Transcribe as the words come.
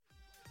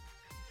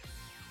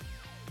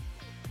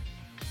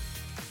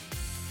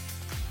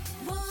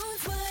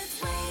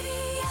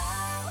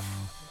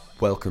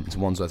Welcome to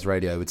Wandsworth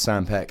Radio with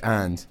Sam Peck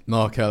and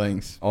Mark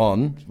Ellings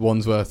on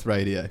Wandsworth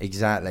Radio.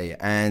 Exactly.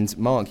 And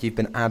Mark, you've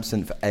been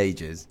absent for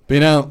ages.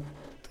 Been out.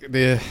 What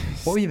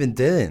have you been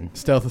doing?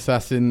 Stealth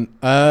assassin.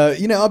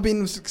 I've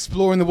been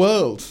exploring the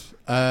world.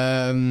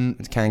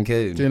 It's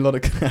Cancun. Doing a lot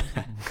of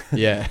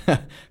yeah,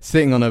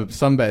 sitting on a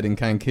sunbed in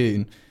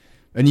Cancun.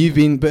 And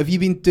have you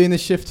been doing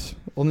this shift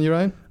on your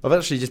own? I've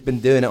actually just been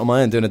doing it on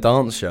my own, doing a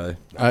dance show.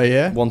 Oh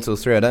yeah, 1 till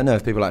 3. I don't know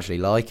if people actually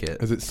like it.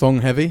 Is it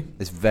song heavy?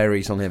 It's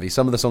very song heavy.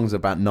 Some of the songs are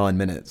about 9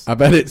 minutes. I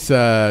bet it's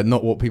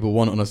not what people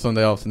want on a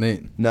Sunday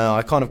afternoon. No,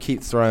 I kind of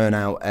keep throwing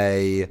out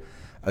a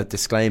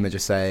disclaimer,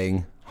 just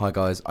saying, "Hi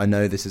guys, I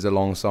know this is a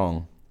long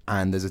song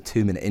and there's a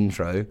 2-minute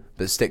intro,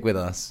 but stick with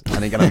us and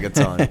you're gonna have a good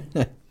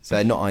time."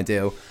 So not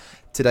ideal.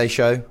 Today's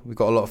show, we've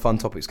got a lot of fun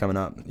topics coming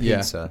up.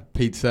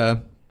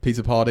 Pizza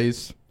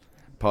parties,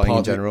 partying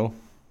in general,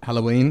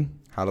 Halloween,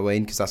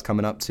 because that's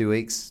coming up 2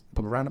 weeks,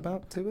 probably around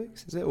about 2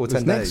 weeks, is it? Or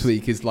 10 days? Next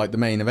week is like the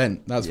main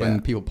event. That's when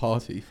people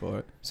party for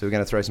it. So we're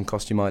going to throw some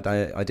costume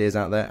ideas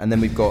out there. And then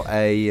we've got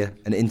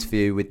an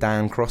interview with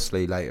Dan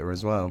Crossley later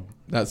as well.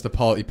 That's the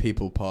party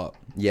people part.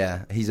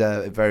 Yeah, he's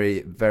a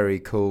very, very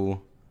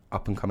cool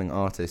up-and-coming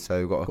artist,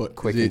 so we've got a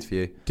quick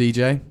interview.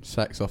 DJ?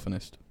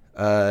 Saxophonist?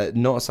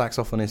 Not a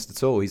saxophonist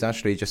at all. He's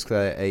actually just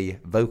a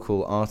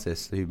vocal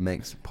artist who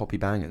makes poppy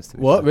bangers.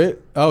 What?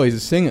 Oh, he's a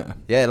singer?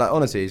 Yeah, like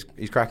honestly,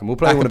 he's cracking. We'll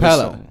play one of his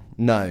songs.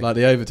 No. Like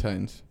the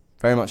overtones?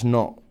 Very much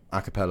not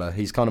a cappella.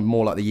 He's kind of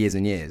more like the Years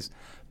and Years.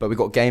 But we've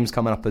got games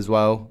coming up as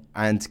well.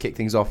 And to kick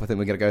things off, I think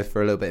we're going to go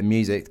for a little bit of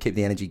music to keep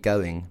the energy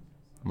going.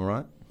 Am I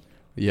right?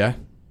 Yeah.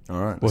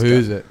 All right. Well, who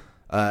is it?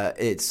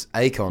 It's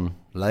Akon,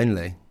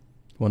 Lonely.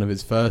 One of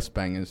his first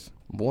bangers.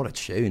 What a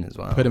tune as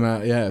well. Put him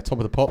out, Top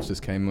of the Pops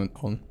just came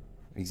on.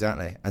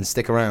 Exactly. And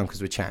stick around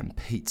because we're chatting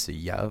pizza,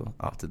 yo,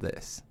 after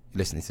this. You're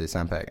listening to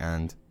Sam Peck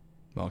and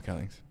Mark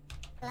Ellings.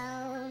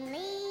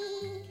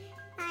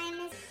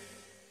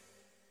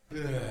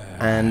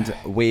 And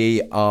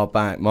we are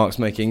back. Mark's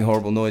making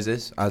horrible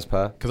noises, as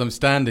per. Because I'm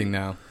standing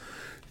now.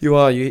 You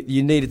are.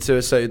 You needed to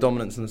assert your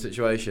dominance in the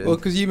situation. Well,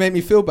 because you make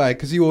me feel bad,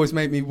 because you always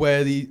make me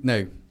wear you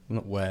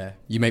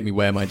make me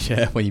wear my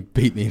chair when you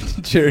beat me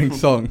during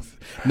songs.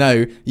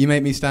 No, you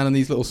make me stand on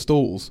these little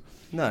stools.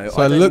 No,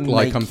 so I look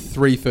like I'm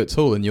 3 foot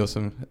tall and you're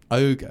some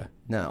ogre.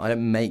 No, I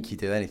don't make you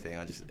do anything.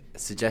 I just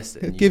suggest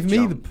it. And Give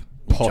me the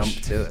posh.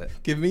 Jump to it.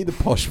 Give me the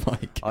posh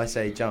mic. I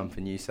say jump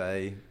and you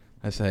say.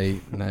 I say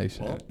no.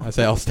 I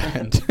say I'll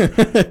stand.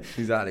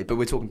 Exactly. But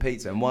we're talking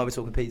pizza. And why are we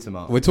talking pizza,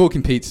 Mark? We're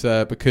talking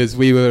pizza because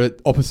we were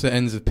at opposite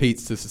ends of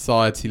pizza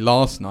society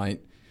last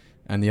night.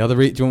 And the other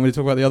do you want me to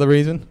talk about the other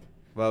reason?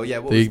 Well, yeah.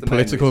 What the was the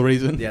political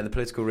reason? Yeah, the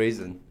political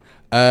reason.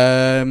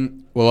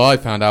 Well, I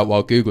found out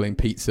while Googling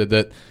pizza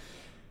that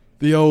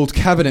the old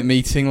cabinet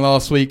meeting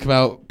last week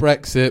about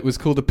Brexit was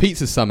called a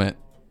pizza summit.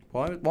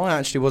 Why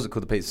actually was it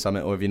called the pizza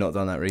summit, or have you not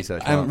done that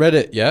research? I haven't read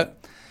it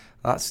yet.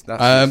 That's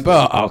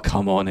but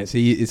come on,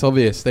 it's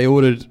obvious. They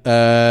ordered.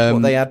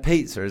 They had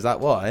pizza. Is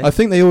that why? I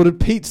think they ordered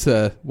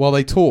pizza while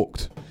they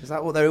talked. Is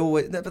that what they're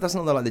always? But that's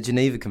not like the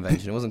Geneva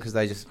Convention. It wasn't because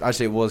they just.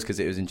 Actually, it was because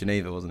it was in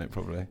Geneva, wasn't it?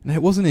 Probably. No,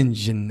 it wasn't in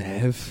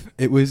Geneva.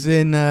 It was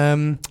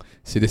in.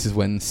 See, this is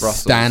when Brussels.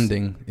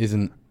 Standing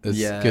isn't as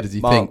good as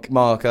you think.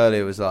 Mark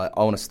earlier was like,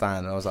 "I want to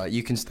stand," and I was like,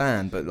 "You can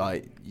stand, but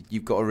like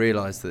you've got to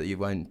realise that you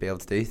won't be able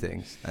to do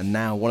things." And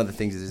now one of the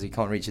things is he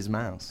can't reach his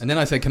mouse. And then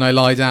I said, "Can I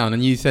lie down?"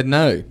 And you said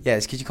no. Yeah,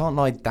 it's because you can't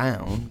lie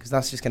down because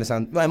that's just going to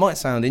sound. Well, it might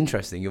sound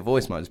interesting. Your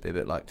voice might just be a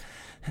bit like.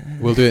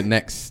 We'll do it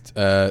next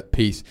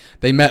piece.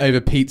 They met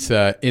over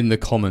pizza in the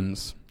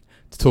Commons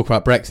to talk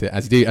about Brexit,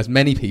 as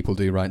many people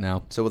do right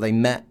now. So they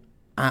met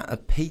at a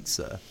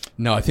pizza?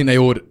 No, I think they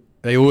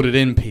ordered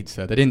in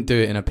pizza. They didn't do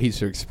it in a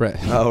Pizza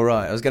Express. Oh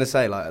right, I was going to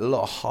say like a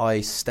lot of high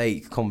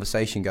stake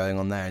conversation going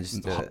on there.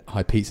 Just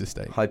high pizza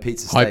steak. High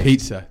pizza. Steak. High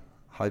pizza.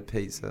 High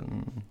pizza.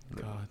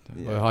 God,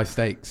 yeah. Well, high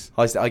stakes.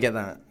 I get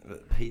that.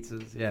 But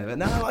pizzas, yeah. But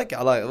no, I like it.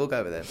 We'll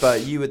go with it.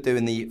 But you were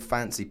doing the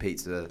fancy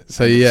pizza.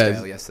 So yeah,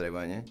 scale yesterday,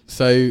 weren't you?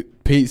 So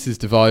pizza's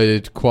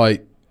divided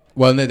quite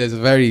well. No, there's a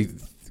very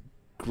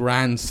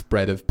grand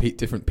spread of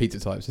different pizza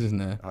types, isn't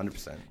there?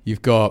 100%.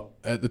 You've got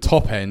at the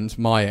top end,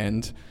 my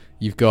end.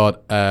 You've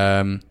got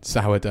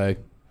sourdough,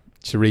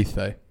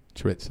 chorizo.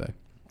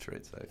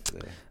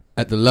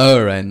 At the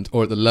lower end,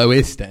 or at the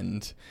lowest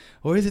end,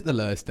 or is it the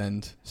lowest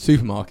end?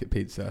 Supermarket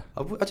pizza.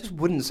 I just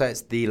wouldn't say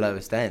it's the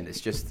lowest end.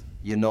 It's just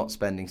you're not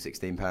spending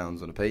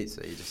 £16 on a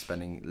pizza. You're just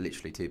spending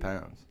literally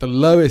 £2. The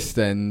lowest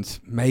end,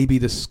 maybe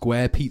the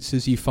square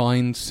pizzas you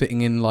find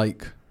sitting in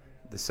like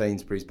the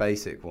Sainsbury's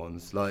basic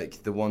ones,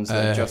 like the ones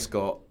that have just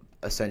got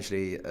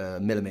essentially a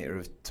millimetre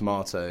of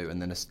tomato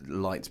and then a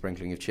light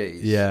sprinkling of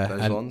cheese. Yeah, those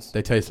and ones.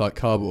 They taste like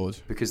cardboard.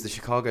 Because the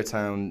Chicago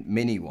Town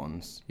mini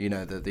ones, you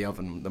know, the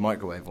oven, the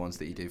microwave ones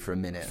that you do for a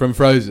minute. From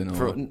Frozen?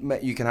 Or?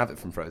 You can have it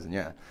from Frozen,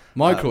 yeah.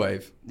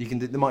 Microwave? You can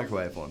do the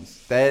microwave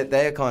ones.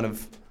 They're kind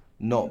of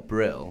not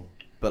brill,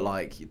 but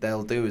like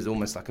they'll do is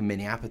almost like a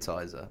mini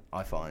appetizer,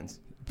 I find.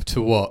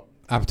 To what?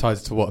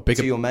 Appetizer to what? A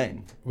bigger, to your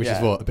main. Which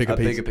is what? A bigger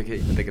pizza?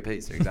 A bigger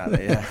pizza,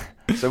 exactly, yeah.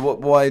 So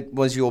why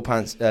was your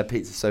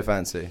pizza so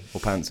fancy? Or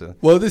pantser?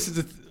 Well, this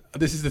is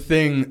This is the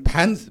thing.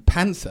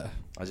 Panzer.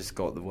 I just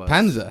got the word.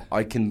 Panzer.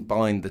 I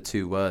combined the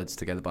two words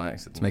together by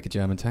accident. Let's make a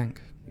German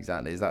tank.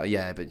 Exactly. Is that?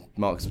 Yeah, but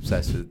Mark's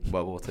obsessed with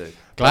World War II.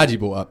 Glad you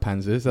brought up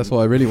Panzers. That's what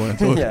I really want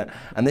to talk Yeah,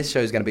 and this show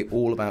is going to be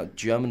all about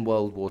German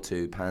World War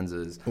II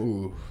Panzers.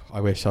 Ooh,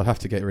 I wish. I'd have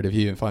to get rid of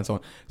you and find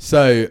someone.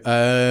 So,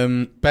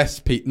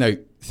 best pizza. No,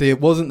 see, it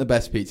wasn't the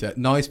best pizza.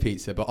 Nice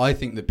pizza, but I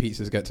think that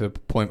pizzas get to a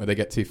point where they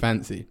get too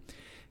fancy.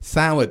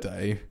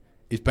 Sourdough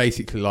is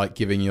basically like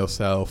giving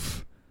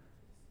yourself,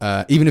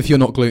 even if you're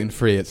not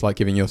gluten-free, it's like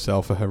giving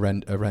yourself a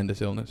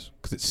horrendous illness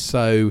because it's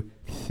so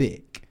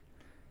thick.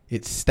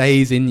 It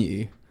stays in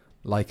you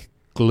like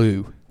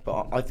glue.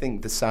 But I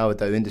think the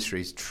sourdough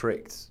industry's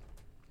tricked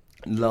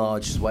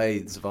large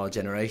swathes of our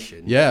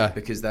generation. Yeah.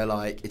 Because they're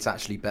like, it's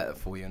actually better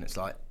for you, and it's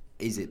like,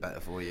 is it better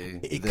for you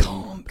It than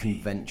can't be.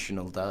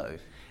 conventional dough?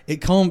 It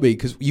can't be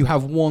because you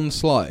have one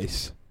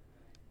slice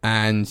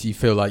and you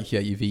feel like,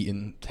 yeah, you've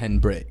eaten 10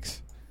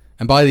 bricks.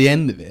 And by the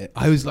end of it,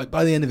 I was like,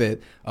 oh,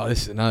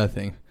 this is another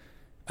thing.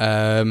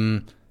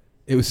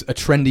 It was a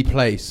trendy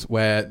place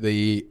where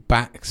the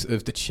backs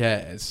of the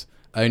chairs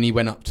only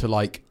went up to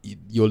like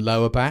your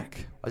lower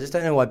back. I just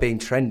don't know why being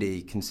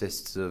trendy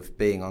consists of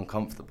being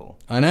uncomfortable.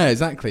 I know,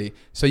 exactly.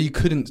 So you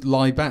couldn't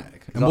lie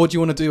back. And what do you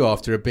want to do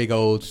after a big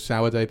old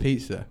sourdough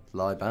pizza?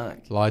 Lie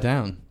back. Lie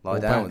down. Lie Or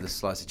down back. with a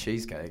slice of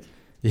cheesecake.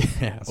 Yeah.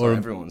 That's what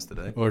everyone wants to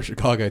do. Or a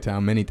Chicago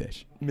Town mini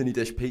dish. Mini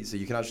dish pizza.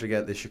 You can actually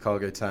get the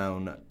Chicago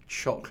Town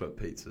chocolate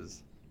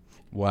pizzas.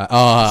 Wow.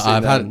 Oh, Seen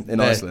I've them had in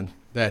Iceland.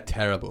 They're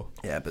terrible.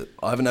 Yeah, but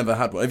I haven't ever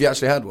had one. Have you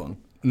actually had one?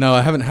 No,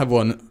 I haven't had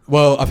one.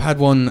 Well, I've had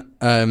one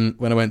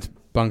when I went to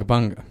Bunga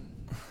Bunga.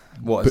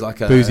 What is like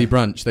a boozy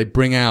brunch? They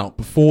bring out,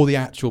 before the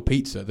actual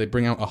pizza, they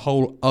bring out a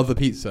whole other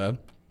pizza,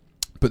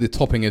 but the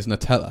topping is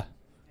Nutella.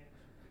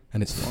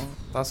 And it's...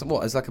 That's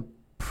what? It's like a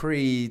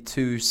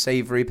pre-2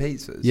 savoury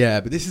pizzas?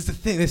 Yeah, but this is the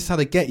thing. This is how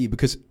they get you,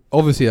 because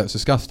obviously that's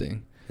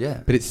disgusting.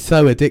 Yeah. But it's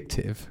so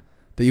addictive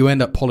that you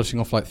end up polishing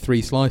off like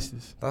 3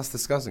 slices. That's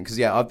disgusting. Because,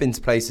 yeah, I've been to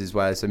places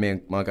where... So me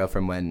and my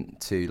girlfriend went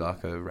to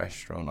like a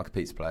restaurant, like a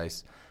pizza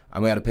place,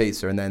 and we had a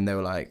pizza, and then they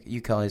were like,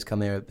 you guys come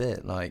here a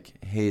bit. Like,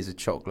 here's a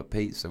chocolate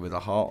pizza with a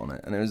heart on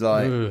it. And it was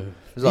like... Ugh.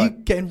 It was Are like, you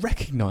getting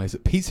recognised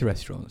at pizza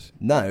restaurants?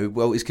 no,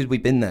 well, it's because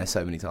we've been there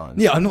so many times.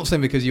 Yeah, I'm not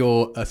saying because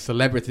you're a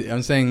celebrity.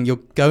 I'm saying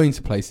you're going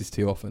to places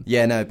too often.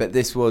 Yeah, no, but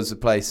this was a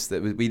place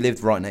that we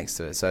lived right next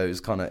to it, so it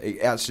was kind of...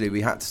 Actually,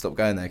 we had to stop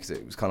going there because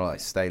it was kind of like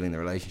staling the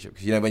relationship.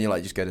 Because, you know, when you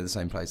like just go to the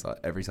same place like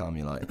every time,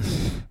 you're like,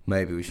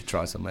 maybe we should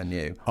try somewhere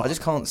new. I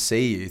just can't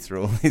see you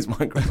through all these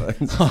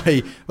microphones.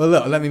 Well,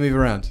 look, let me move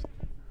around.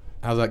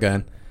 How's that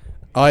going?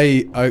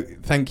 I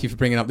thank you for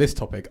bringing up this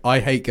topic.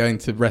 I hate going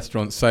to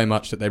restaurants so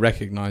much that they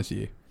recognise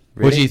you.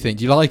 Really? What do you think?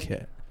 Do you like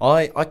it?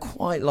 I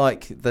quite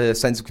like the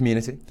sense of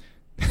community.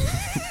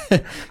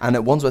 And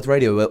at Wandsworth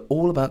Radio, we're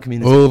all about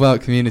community. All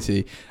about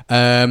community.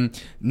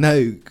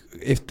 No,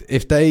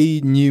 if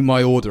they knew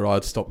my order,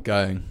 I'd stop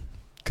going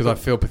because I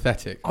feel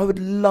pathetic. I would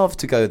love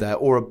to go there,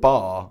 or a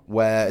bar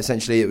where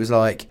essentially it was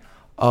like,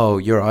 oh,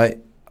 you're right.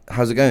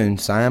 How's it going,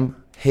 Sam?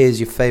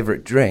 Here's your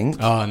favourite drink.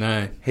 Oh,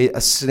 no. Here,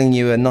 I'll sling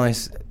you a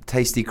nice,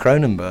 tasty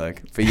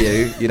Kronenberg for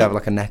you. You'd have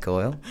like a neck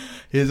oil.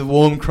 Here's a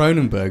warm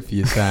Kronenberg for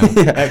you, Sam.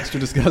 Yeah. Extra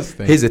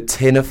disgusting. Here's a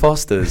tin of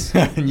Foster's.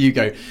 And you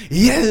go,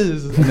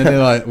 yes! And then they're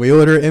like, we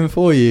order it in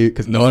for you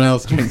because no one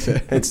else drinks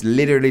it. It's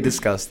literally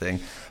disgusting.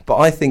 But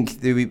I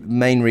think the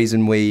main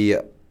reason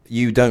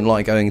you don't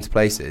like going into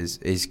places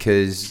is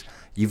because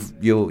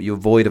you're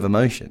void of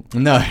emotion.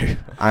 No.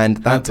 And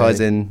that ties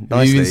in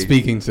nicely. You've been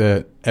speaking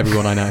to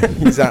everyone I know.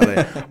 Exactly.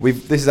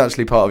 This is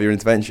actually part of your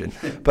intervention.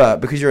 But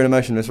because you're an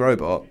emotionless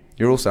robot,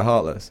 you're also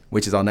heartless,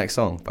 which is our next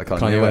song by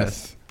Kanye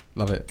West.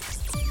 Love it.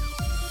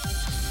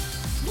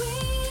 We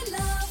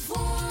love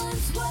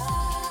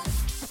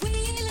Wandsworth. We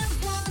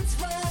love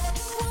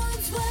Wandsworth.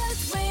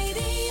 Wandsworth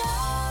Radio.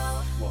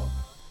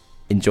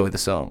 Enjoy the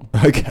song.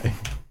 Okay.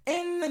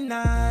 In the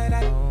night,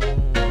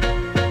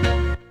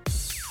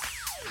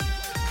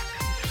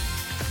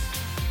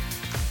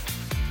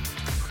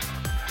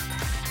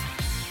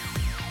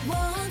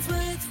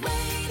 Wandsworth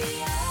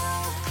Radio.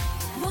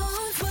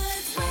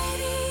 Wandsworth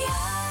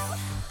Radio.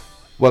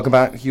 Welcome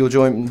back. You're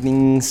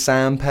joining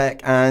Sam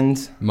Peck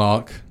and...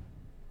 Mark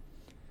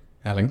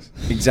Ellings.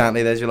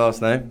 Exactly, there's your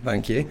last name.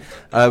 Thank you.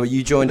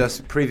 You joined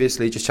us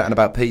previously just chatting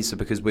about pizza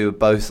because we were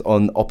both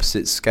on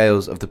opposite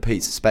scales of the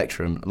pizza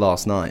spectrum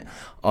last night.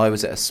 I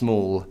was at a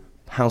small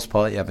house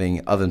party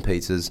having oven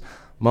pizzas.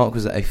 Mark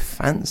was at a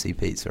fancy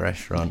pizza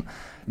restaurant.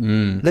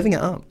 Living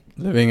it up.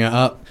 Living it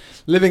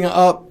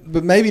up,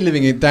 but maybe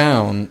living it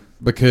down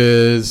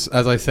because,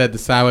 as I said, the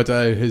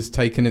sourdough has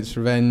taken its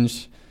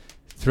revenge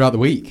throughout the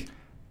week.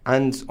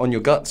 And on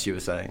your guts, you were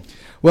saying.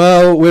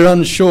 Well, we're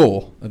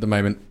unsure at the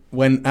moment.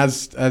 When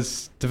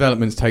as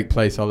developments take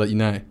place, I'll let you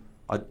know.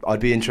 I'd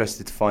be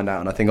interested to find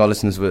out, and I think our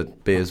listeners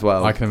would be as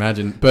well. I can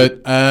imagine.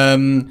 But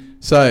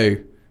so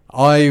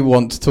I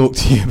want to talk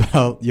to you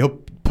about your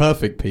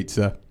perfect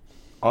pizza.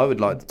 I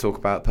would like to talk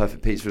about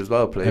perfect pizza as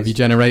well, please. Have you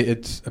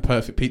generated a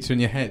perfect pizza in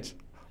your head?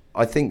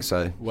 I think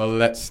so. Well,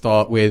 let's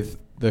start with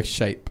the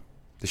shape.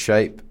 The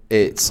shape,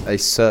 it's a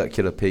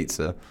circular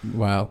pizza.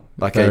 Wow,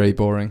 Like very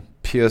boring.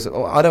 Pure.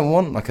 Oh, I don't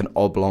want like an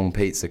oblong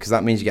pizza because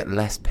that means you get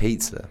less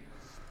pizza.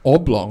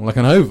 Oblong, like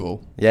an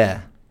oval.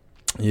 Yeah.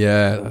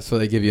 Yeah, that's what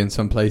they give you in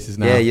some places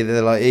now. Yeah,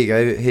 they're like, here you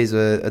go, here's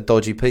a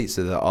dodgy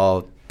pizza that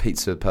our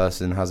pizza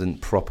person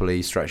hasn't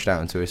properly stretched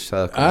out into a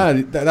circle.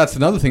 That's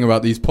another thing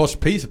about these posh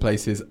pizza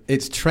places.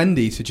 It's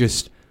trendy to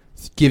just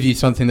give you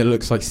something that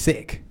looks like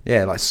sick.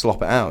 Yeah, like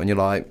slop it out, and you're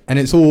like... And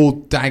it's all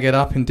daggered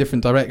up in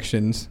different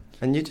directions.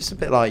 And you're just a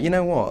bit like, you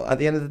know what, at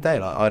the end of the day,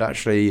 like I'd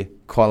actually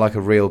quite like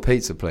a real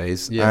pizza,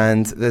 please. Yeah.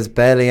 And there's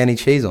barely any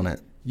cheese on it.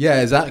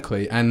 Yeah,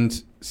 exactly.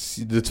 And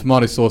the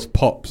tomato sauce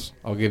pops.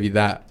 I'll give you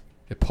that.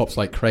 It pops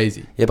like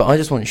crazy. Yeah, but I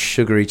just want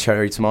sugary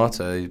cherry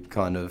tomato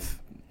kind of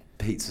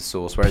pizza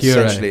sauce, where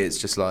Puree. essentially it's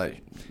just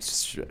like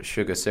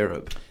sugar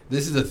syrup.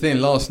 This is the thing.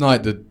 Last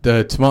night,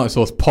 the tomato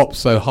sauce popped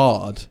so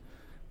hard,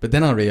 but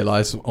then I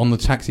realised on the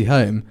taxi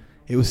home,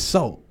 it was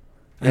salt.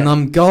 And Yeah.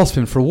 I'm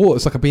gasping for water.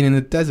 It's like I've been in the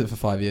desert for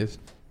 5 years.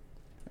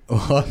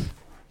 What?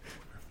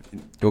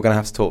 You're going to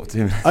have to talk to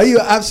me. Are you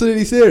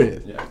absolutely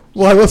serious? Yeah.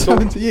 Why? What's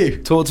happened to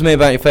you? Talk to me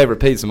about your favourite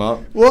pizza,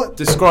 Mark. What?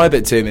 Describe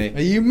it to me.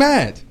 Are you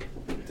mad?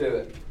 Do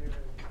it.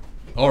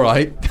 All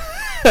right.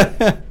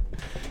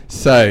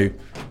 So,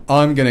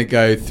 I'm going to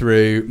go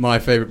through my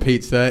favourite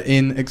pizza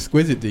in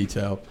exquisite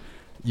detail.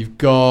 You've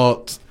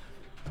got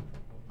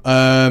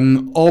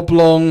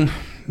oblong,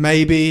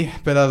 maybe,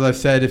 but as I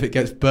said, if it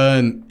gets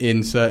burnt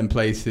in certain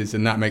places,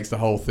 and that makes the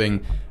whole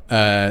thing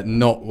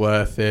not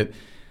worth it.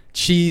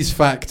 Cheese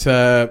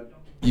factor,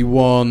 you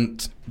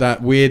want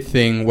that weird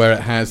thing where it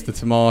has the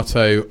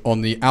tomato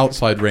on the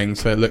outside ring,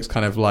 so it looks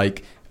kind of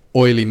like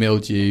oily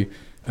mildew,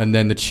 and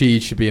then the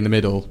cheese should be in the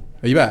middle.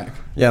 Are you back?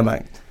 Yeah,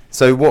 mate.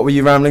 So what were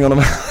you rambling on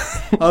about?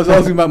 I was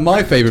asking about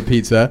my favourite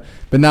pizza,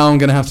 but now I'm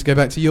going to have to go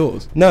back to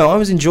yours. No, I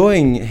was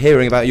enjoying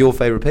hearing about your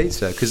favourite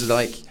pizza because,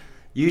 like,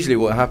 usually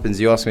what happens,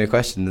 you ask me a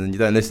question and then you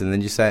don't listen and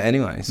then you say it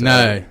anyway. So.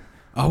 No.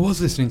 I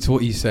was listening to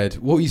what you said.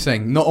 What were you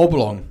saying? Not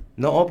oblong.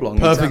 Not oblong.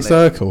 Perfect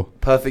exactly. circle.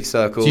 Perfect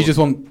circle. So you just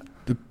want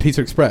the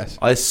Pizza Express?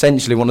 I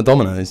essentially want a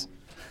Domino's.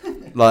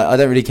 Like, I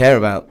don't really care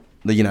about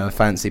a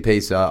fancy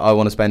pizza. I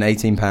want to spend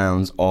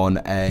 £18 on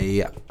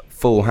a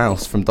full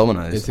house from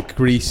Domino's. It's a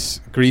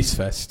grease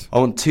fest. I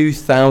want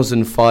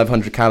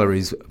 2,500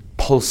 calories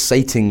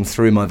pulsating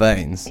through my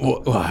veins.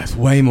 Wow, it's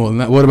way more than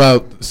that. What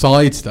about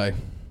sides, though?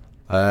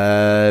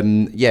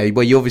 Yeah,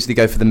 well, you obviously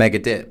go for the mega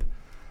dip.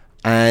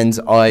 And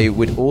I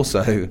would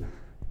also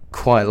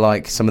quite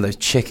like some of those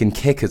chicken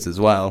kickers as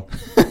well.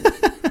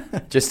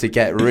 Just to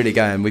get really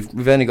going.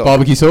 We've only got...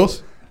 Barbecue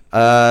sauce?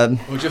 Or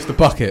Or just a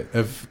bucket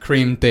of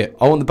cream dip?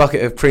 I want the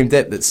bucket of cream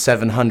dip that's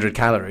 700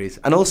 calories.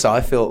 And also, I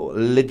feel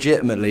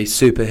legitimately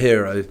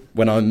superhero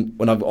when I'm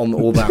on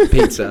all that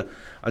pizza.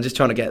 I'm just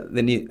trying to get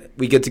the new...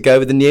 We good to go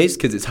with the news?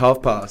 Because it's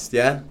past,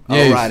 yeah?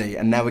 News. Alrighty,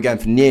 and now we're going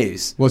for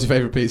news. What's your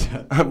favourite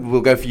pizza?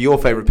 We'll go for your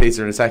favourite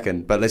pizza in a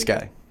second, but let's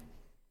go.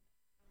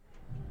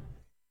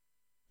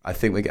 I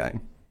think we're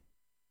going.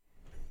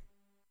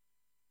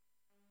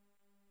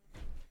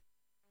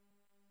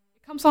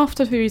 Comes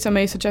after Theresa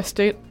May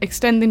suggested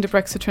extending the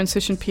Brexit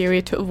transition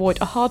period to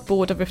avoid a hard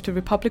border with the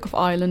Republic of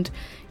Ireland,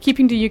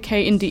 keeping the UK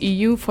in the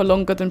EU for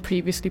longer than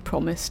previously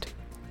promised.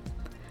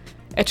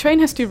 A train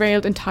has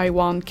derailed in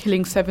Taiwan,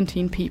 killing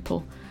 17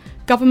 people.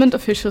 Government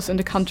officials in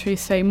the country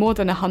say more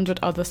than 100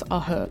 others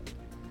are hurt.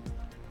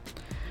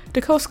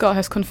 The Coast Guard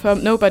has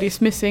confirmed nobody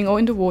is missing or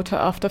in the water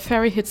after a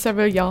ferry hit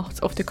several yards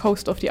off the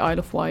coast of the Isle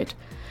of Wight.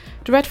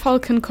 The Red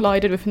Falcon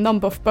collided with a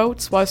number of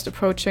boats whilst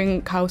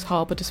approaching Cowes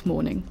Harbour this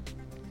morning.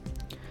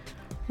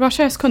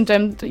 Russia has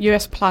condemned the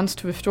US plans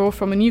to withdraw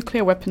from a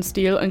nuclear weapons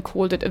deal and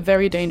called it a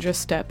very dangerous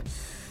step.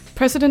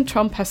 President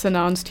Trump has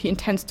announced he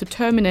intends to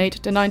terminate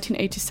the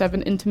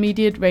 1987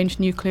 Intermediate Range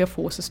Nuclear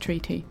Forces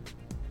Treaty.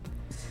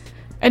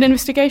 An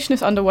investigation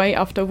is underway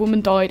after a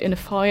woman died in a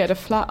fire at a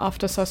flat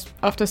after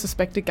a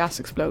suspected gas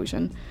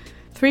explosion.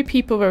 3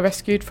 people were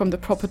rescued from the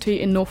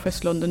property in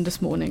northwest London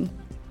this morning.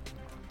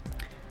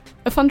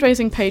 A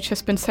fundraising page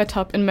has been set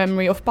up in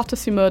memory of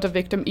Battersea murder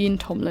victim Ian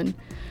Tomlin.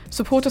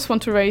 Supporters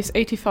want to raise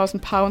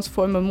 £80,000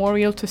 for a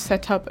memorial to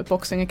set up a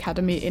boxing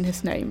academy in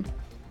his name.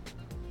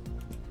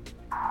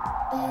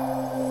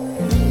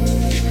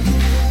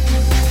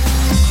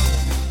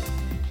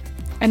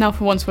 And now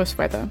for Wandsworth's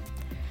weather.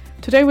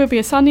 Today will be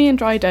a sunny and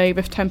dry day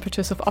with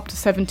temperatures of up to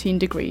 17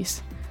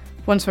 degrees.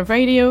 Wandsworth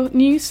Radio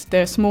News,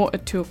 there's more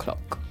at 2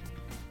 o'clock.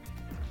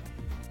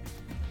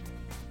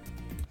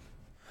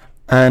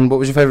 And what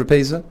was your favourite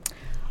pizza?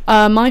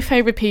 My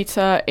favourite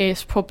pizza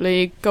is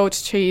probably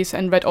goat's cheese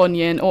and red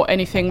onion, or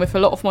anything with a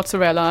lot of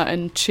mozzarella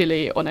and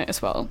chilli on it as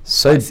well.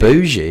 So Spicy.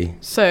 bougie.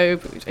 So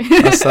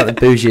bougie. That's like the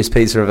bougiest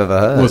pizza I've ever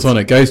heard. What's on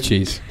it? Ghost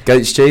cheese.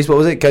 Goat's cheese, what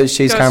was it? Goat's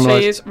cheese, Goat's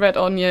caramelised? cheese, red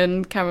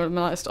onion,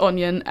 caramelised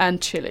onion, and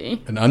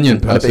chilli. An onion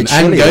And a person. bit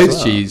And chilli as ghost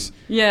well. cheese.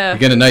 Yeah. You're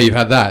going to know you've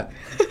had that.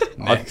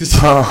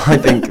 Next. I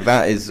think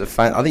that is a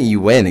I think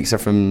you win,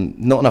 except from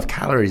not enough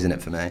calories in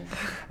it for me.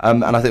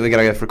 And I think we're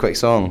going to go for a quick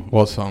song.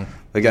 What song?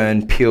 We're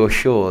going Pure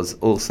Shores,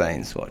 All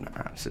Saints. What an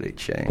absolute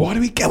shame. Where do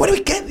we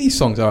get these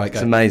songs? All right, It's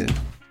go. amazing.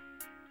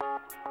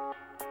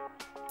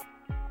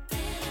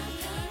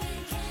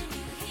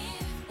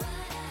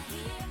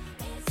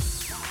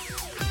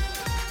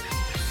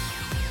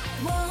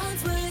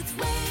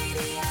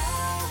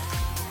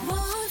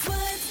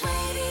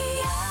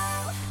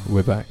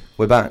 We're back.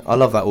 We're back. I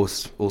love that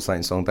All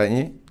Saints song, don't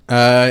you?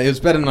 It was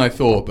better than I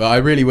thought, but I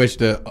really wish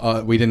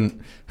that we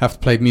didn't have to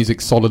play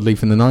music solidly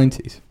from the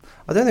 90s.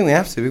 I don't think we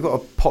have to. We've got a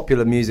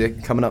popular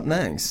music coming up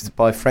next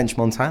by French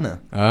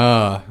Montana.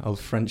 Ah, old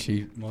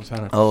Frenchy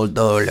Montana. Oh,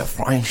 le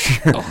French.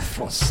 Oh,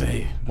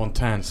 Francais.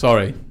 Montana,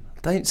 sorry.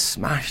 Don't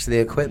smash the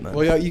equipment.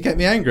 Well, you get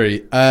me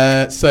angry.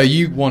 So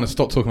you want to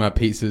stop talking about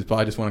pizzas, but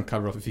I just want to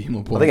cover off a few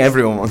more points. I think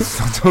everyone wants to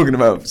stop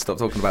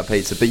talking about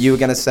pizza. But you were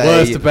going to say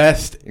worst to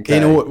best. Okay.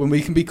 When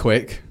we can be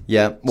quick.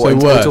 Yeah. So What, are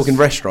we worst. talking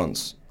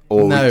restaurants?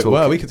 Or No, we talking...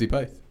 well, we could do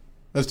both.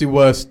 Let's do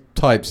worst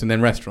types and then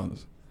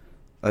restaurants.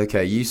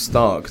 Okay, you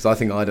start because I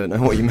think I don't know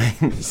what you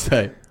mean.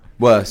 So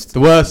Worst. the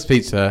worst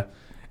pizza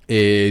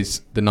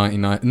is the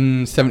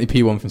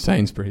 70p one from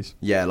Sainsbury's.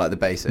 Yeah, like the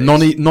basics.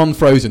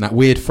 Non-frozen, that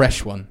weird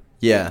fresh one.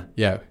 Yeah.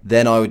 Yeah,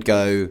 Then I would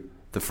go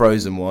the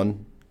frozen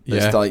one.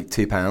 That's Yeah. like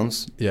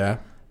 £2. yeah.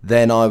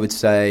 Then I would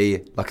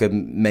say like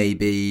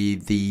maybe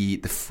the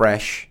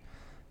fresh,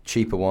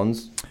 cheaper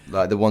ones,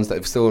 like the ones that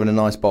are still in a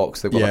nice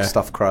box. They've got like Yeah. a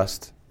stuffed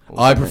crust. or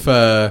I something.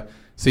 prefer...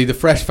 See, the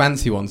fresh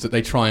fancy ones that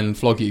they try and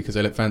flog you because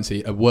they look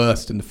fancy are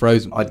worse than the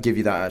frozen ones. I'd give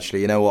you that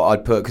actually. You know what?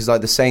 I'd put because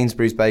like the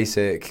Sainsbury's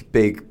basic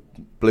big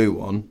blue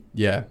one,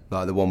 Yeah.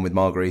 like the one with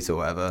margarita or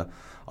whatever.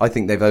 I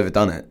think they've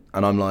overdone it,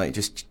 and I'm like,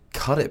 just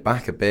cut it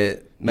back a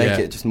bit, make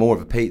Yeah. it just more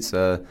of a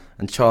pizza,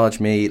 and charge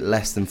me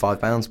less than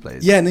 £5,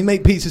 please. Yeah, and they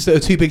make pizzas that are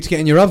too big to get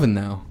in your oven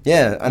now.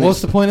 Yeah. And What's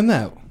the point in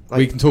that? like-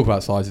 We can talk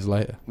about sizes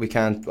later. we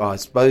can? I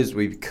suppose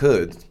we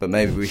could, but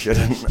maybe we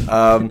shouldn't.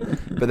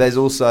 But there's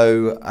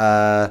also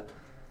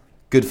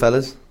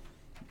Goodfellas.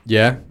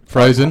 Yeah,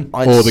 frozen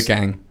I'd or the s-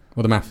 gang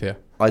or the mafia.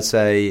 I'd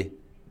say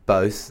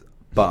both,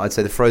 but I'd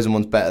say the frozen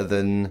one's better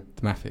than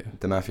The mafia.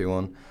 the mafia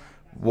one.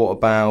 What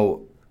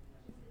about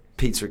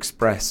Pizza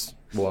Express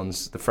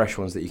ones, the fresh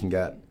ones that you can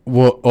get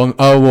What on?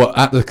 Oh, what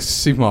at the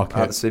supermarket?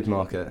 at the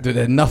supermarket?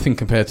 They're nothing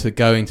compared to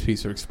going to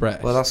Pizza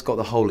Express. Well, that's got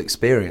the whole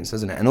experience,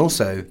 hasn't it? And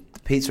also the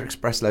Pizza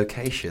Express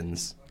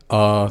locations,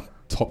 are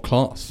top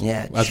class.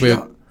 Yeah, as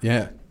we're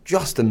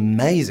just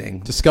amazing.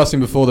 discussing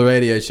before the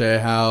radio show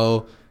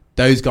how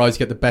those guys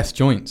get the best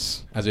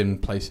joints, as in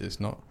places,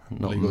 not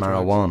illegal drugs.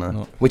 marijuana,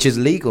 Not- which is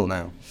legal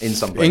now in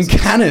some in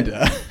places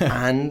Canada.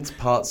 and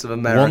parts of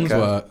America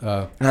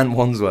Wandsworth. and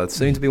Wandsworth,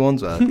 soon to be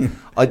Wandsworth.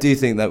 I do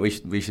think that we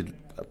should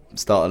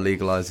start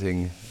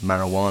legalizing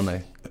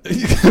marijuana.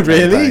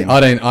 Really?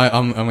 campaign.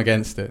 I'm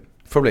against it.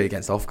 Probably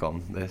against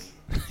Ofcom. This.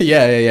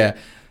 yeah.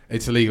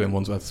 It's illegal in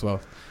Wandsworth as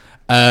well.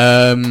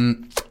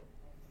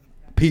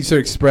 Pizza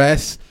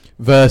Express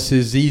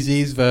versus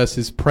Zzz's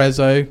versus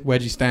Prezzo. Where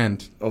do you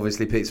stand?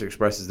 Obviously, Pizza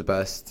Express is the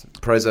best.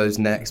 Prezzo's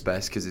next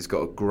best because it's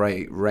got a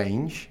great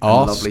range and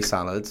Ask. lovely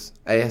salads.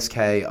 ASK,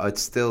 I'd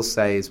still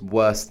say, is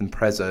worse than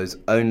Prezzo's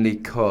only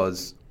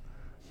because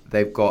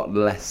they've got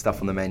less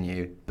stuff on the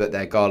menu, but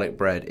their garlic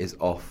bread is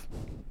off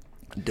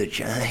the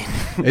chain.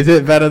 Is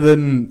it better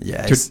than?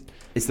 Yeah,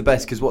 it's the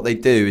best because what they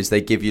do is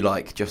they give you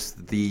like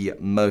just the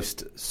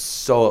most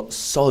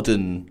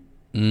sodden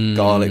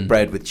garlic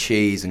bread with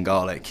cheese and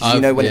garlic. 'Cause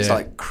you know when it's yeah.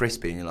 like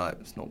crispy and you're like,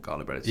 it's not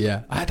garlic bread. It's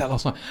Yeah, I had that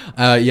last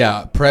night.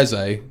 Yeah,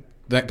 Prezzo,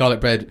 that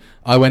garlic bread.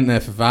 I went there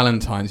for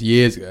Valentine's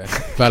years ago.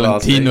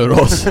 Valentino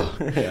Rosso.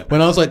 Yeah.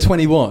 When I was like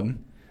 21, which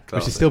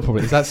Classic. is still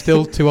probably. Is that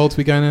still too old to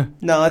be going to?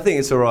 No, I think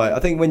it's all right. I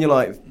think when you're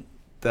like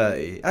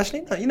 30,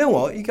 actually, no, you know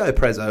what? You go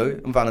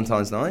Prezzo on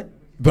Valentine's night.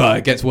 But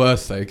it gets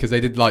worse though because they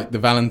did like the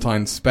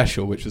Valentine's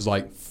special, which was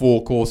like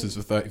 4 courses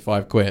for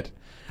 35 quid.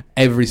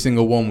 Every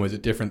single one was a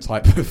different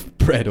type of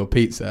bread or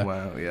pizza,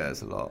 Wow, yeah,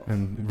 it's a lot.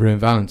 and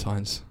ruined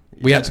Valentine's.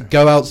 We had to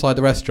go outside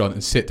the restaurant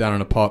and sit down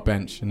on a park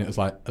bench, and it was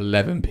like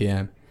 11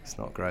 p.m. It's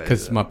not great.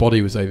 because is it? my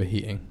body was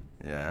overheating.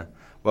 Yeah.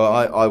 Well,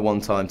 I one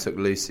time took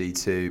Lucy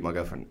to my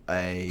girlfriend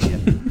a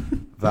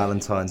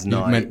Valentine's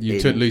night. You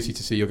took Lucy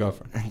to see your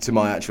girlfriend. To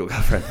my actual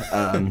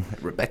girlfriend,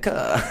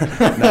 Rebecca.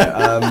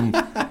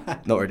 No,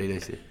 not really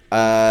Lucy.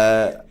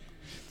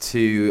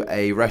 To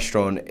a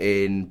restaurant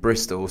in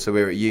Bristol. So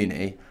we were at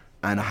uni,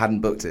 and I hadn't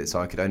booked it, so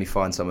I could only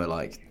find somewhere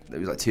like it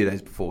was like 2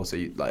 days before.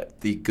 So like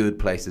the good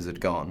places had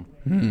gone,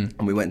 and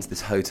we went to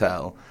this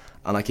hotel,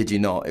 and I kid you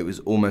not, it was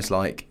almost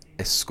like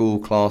a school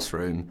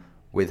classroom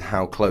with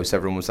how close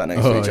everyone was sat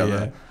next to each Oh,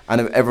 other. yeah.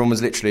 And everyone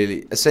was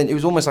literally, it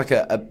was almost like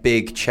a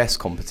big chess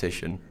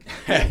competition.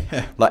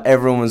 Like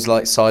everyone was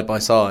like side by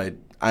side,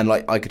 and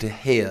like I could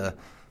hear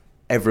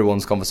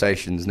everyone's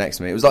conversations next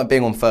to me. It was like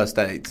being on first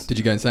dates. Did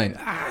you go insane?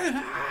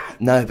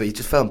 No, but you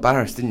just felt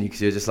embarrassed, didn't you?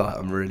 Because you're just like,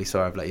 I'm really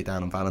sorry I've let you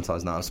down on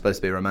Valentine's night. I was supposed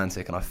to be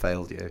romantic and I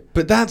failed you.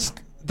 But that's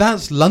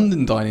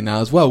London dining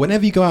now as well.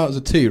 Whenever you go out as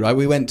a two, right?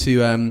 We went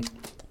to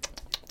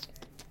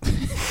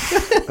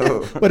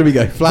where do we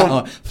go?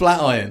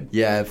 Flatiron.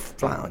 Yeah,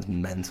 Flatiron's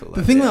mental.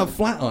 The thing about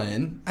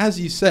Flatiron, as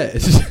you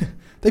said,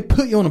 they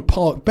put you on a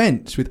park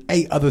bench with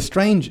 8 other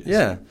strangers.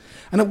 Yeah.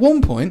 And at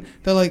one point,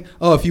 they're like,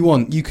 "Oh, if you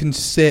want, you can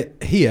sit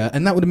here,"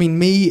 and that would have been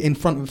me in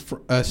front of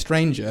a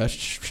stranger,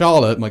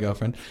 Charlotte, my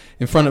girlfriend,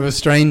 in front of a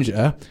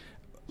stranger,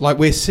 like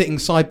we're sitting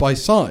side by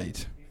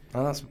side.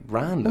 Oh, that's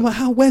random.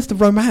 Well, where's the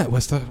romance?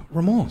 Where's the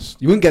remorse?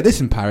 You wouldn't get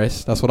this in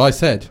Paris. That's what I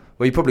said.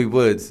 Well, you probably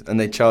would, and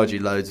they charge you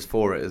loads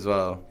for it as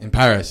well. In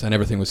Paris, and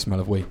everything would smell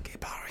of weed.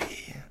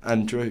 Paris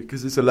and Drew,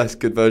 because it's a less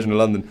good version of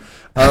London.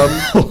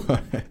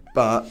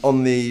 But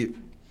on the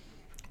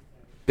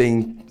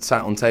being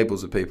sat on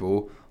tables with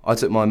people, I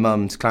took my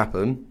mum to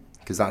Clapham,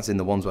 because that's in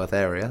the Wandsworth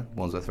area,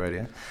 Wandsworth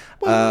Radio.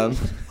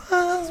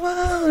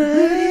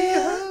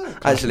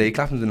 Actually,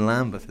 Clapham's in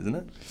Lambeth, isn't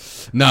it?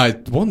 No,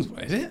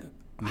 is it?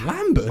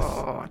 Lambeth?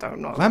 Oh, I don't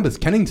know. Lambeth's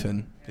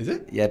Kennington, is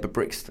it? Yeah, but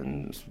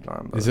Brixton's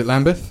Lambeth. Is it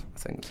Lambeth? I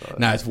think so.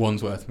 No, it's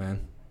Wandsworth, man.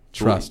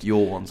 Trust.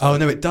 Your ones. Oh,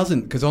 no, it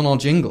doesn't, because on our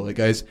jingle it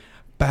goes,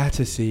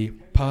 Battersea,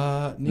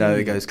 Putney. No,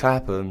 it goes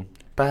Clapham,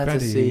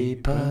 Battersea,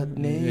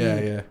 Putney.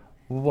 Yeah.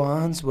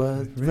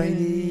 Wandsworth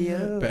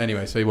Radio. But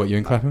anyway, so what, you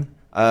in Clapham?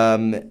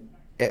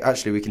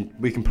 Actually,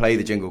 we can play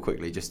the jingle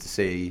quickly just to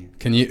see.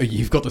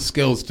 You've got the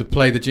skills to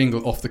play the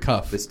jingle off the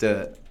cuff. Let's do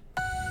it.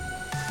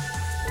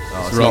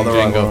 Oh, It's wrong not the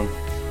right jingle. one.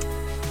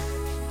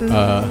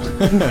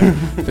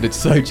 But it's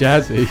so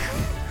jazzy.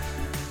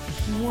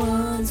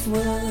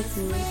 Wandsworth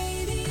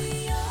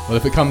Radio. Well,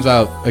 if it comes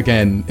out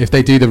again, if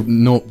they do the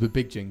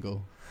big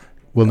jingle,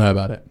 we'll know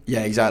about it.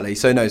 Yeah, exactly.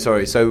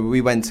 So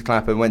we went to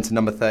Clapham, went to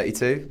number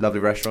 32, lovely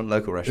restaurant,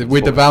 local restaurant.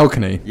 With the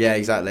balcony. Yeah,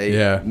 exactly.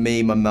 Yeah.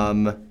 Me, my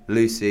mum,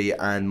 Lucy,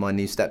 and my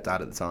new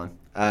stepdad at the time.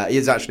 He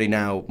is actually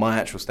now my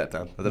actual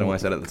stepdad. I don't know why I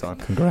said it at the time.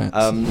 Congrats.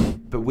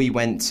 But we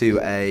went to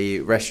a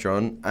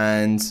restaurant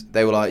and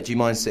they were like, do you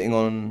mind sitting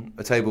on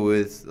a table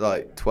with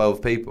like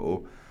 12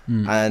 people?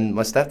 And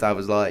my stepdad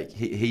was like,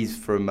 he's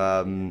from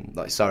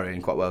like Surrey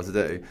and quite well to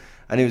do.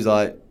 And he was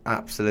like,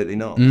 absolutely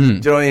not. Do you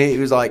know what I mean? He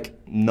was like,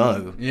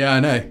 no. Yeah, I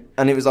know.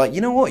 And he was like,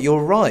 you know what?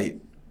 You're right.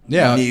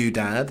 Yeah. New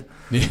dad.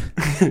 Yeah.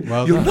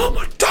 Well You're done. not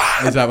my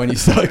dad. Is that when you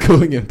started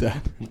calling him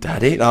dad?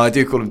 Daddy? No, I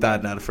do call him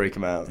dad now to freak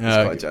him out. It's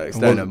Okay. quite jokes.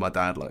 Well- Don't know if my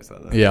dad likes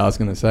that though. Yeah, I was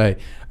going to say.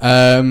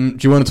 Do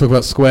you want to talk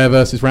about square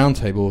versus round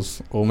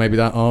tables? Or maybe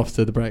that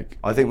after the break?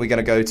 I think we're going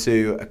to go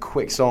to a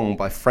quick song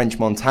by French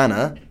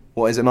Montana.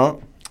 What is it,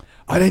 Mark?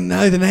 I don't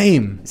know the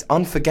name. It's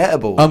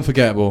Unforgettable.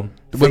 Unforgettable.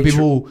 When Feature-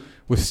 people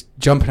were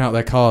jumping out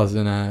their cars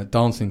and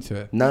dancing to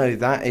it. No,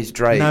 that is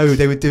Drake. No,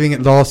 they were doing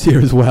it last year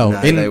as well.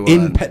 No, in they in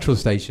weren't. petrol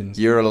stations.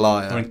 You're a Or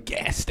liar. in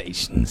gas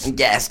stations. And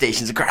gas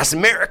stations across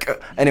America.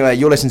 Anyway,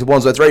 you're listening to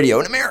Wandsworth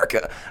Radio in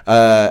America.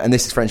 And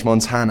this is French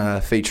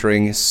Montana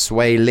featuring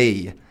Sway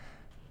Lee.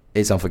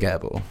 It's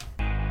Unforgettable.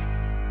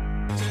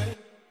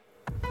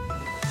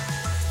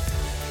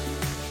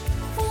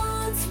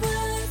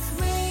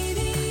 Wandsworth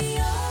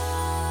Radio.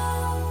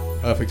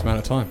 Perfect amount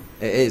of time.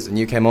 It is, and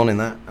you came on in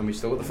that, and we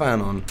still got the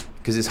fan on,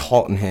 because it's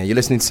hot in here. You're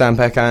listening to Sam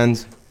Peck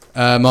and...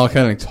 Mark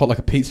Erling, it's hot like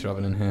a pizza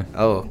oven in here.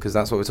 Oh, because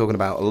that's what we're talking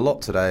about a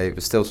lot today. We're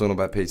still talking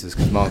about pizzas,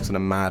 because Mark's on a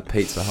mad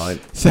pizza hype.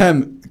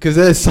 Sam, because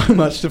there's so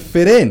much to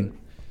fit in.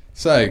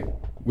 So,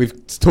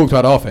 we've talked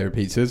about our favourite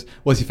pizzas.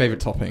 What's your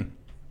favourite topping?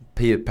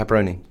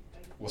 Pepperoni.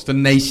 What's the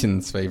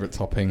nation's favourite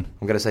topping?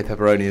 I'm going to say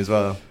pepperoni as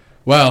well.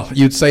 Well,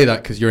 you'd say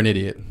that because you're an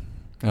idiot.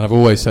 And I've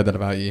always said that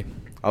about you.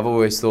 I've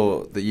always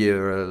thought that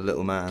you're a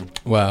little man.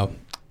 Well,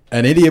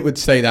 an idiot would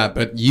say that,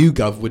 but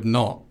YouGov would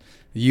not.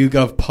 The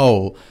YouGov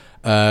poll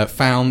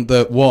found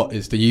that what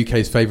is the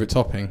UK's favourite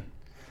topping?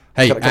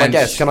 Hey, Can I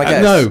guess? Can I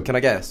guess? No. Can I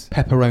guess?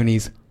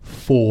 Pepperoni's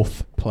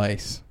 4th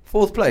place.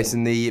 4th place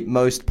in the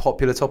most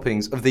popular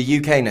toppings of the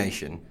UK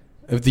nation.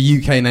 Of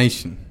the UK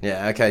nation.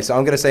 Yeah, okay, so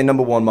I'm going to say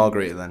number 1,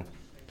 margarita then.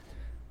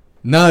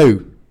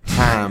 No.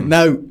 Ham.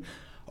 No.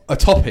 A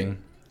topping.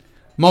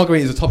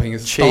 Margarita's a topping.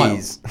 It's a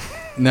Cheese. style.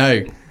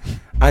 No.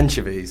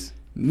 Anchovies.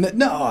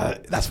 No,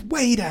 that's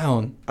way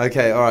down.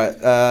 Okay,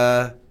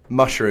 alright.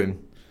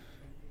 Mushroom.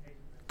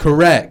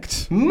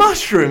 Correct.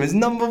 Mushroom is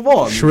number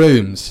 1.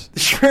 Shrooms.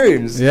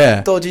 Shrooms?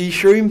 Yeah. Dodgy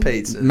shroom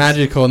pizzas.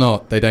 Magic or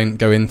not, they don't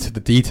go into the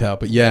detail,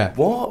 but yeah.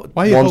 What?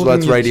 Why are you Wandsworth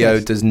holding your Radio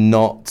chest? does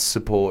not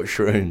support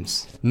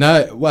shrooms.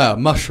 No, well,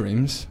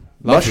 mushrooms.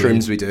 Lovely.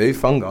 Mushrooms we do.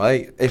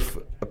 Fungi, if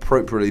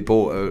appropriately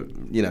bought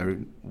at,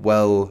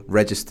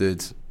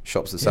 well-registered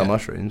shops that sell Yeah.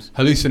 mushrooms.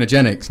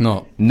 Hallucinogenics,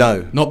 not.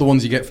 No. Not the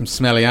ones you get from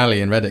Smelly Alley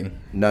in Reading.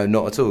 No,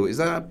 not at all. Is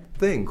that a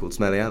thing called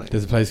Smelly Alley?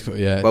 There's a place called,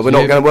 yeah. Well, we're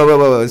not going. Well,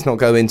 let's not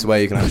go into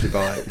where you can actually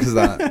buy it because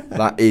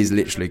that is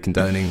literally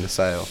condoning the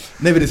sale.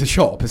 No, but it's a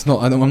shop. It's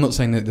not. I'm not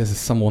saying that there's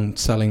someone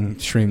selling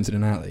shrooms in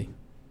an alley.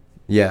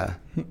 Yeah,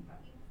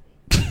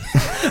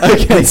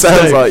 Okay, it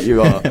sounds so- like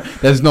you are.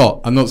 There's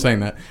not. I'm not saying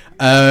that.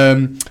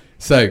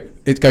 So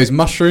it goes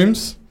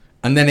mushrooms,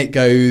 and then it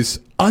goes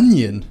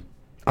onion.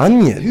 Who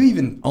Onion.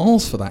 even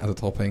asks for that as a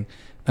topping?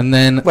 And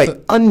then Wait,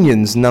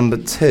 onions number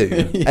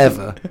 2 Yeah.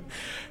 ever.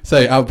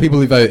 So our people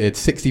who voted,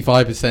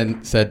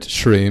 65% said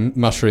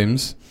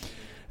mushrooms,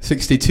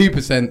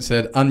 62%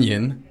 said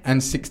onion,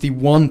 and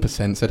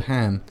 61% said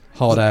ham.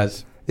 Hard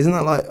as. Isn't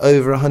that like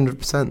over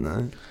 100%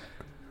 though?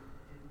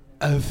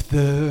 Of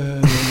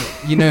the,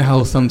 you know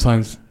how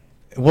sometimes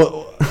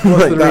what's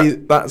Like the that,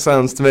 reason? that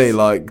sounds to me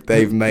like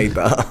they've made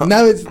that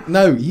up.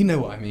 No, you know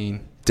what I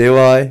mean. Do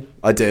I?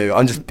 I do.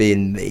 I'm just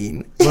being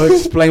mean. Well,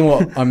 explain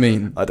what I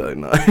mean. I don't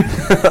know.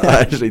 I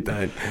actually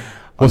don't.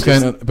 What's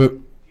I'm going on? But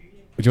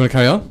Would you want to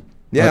carry on?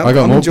 Yeah, I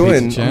got I'm more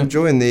enjoying. pizza, yeah. I'm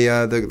enjoying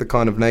the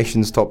kind of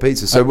nation's top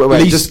pizza. So wait,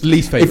 least, just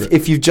least favourite.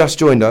 if you've just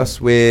joined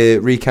us, we're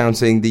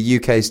recounting the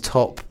UK's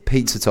top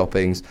pizza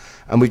toppings,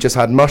 and we've just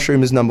had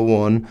mushroom as number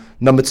 1.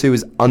 Number 2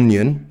 is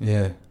onion.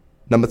 Yeah.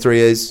 Number 3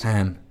 is.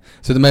 Ham.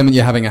 So at the moment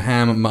you're having a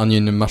ham,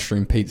 onion and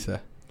mushroom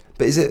pizza.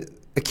 But is it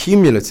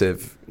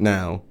accumulative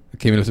now?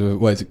 Cumulative,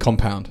 what is it,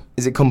 compound?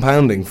 Is it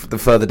compounding the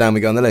further down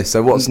we go on the list?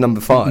 So what's number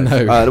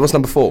 5? No. What's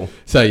number 4?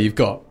 So you've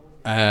got,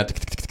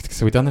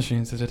 so we've done the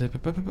tunes.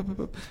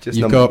 Just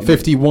You've got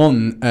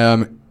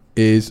 51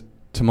 is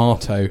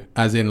tomato,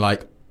 as in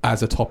like,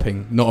 as a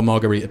topping, not a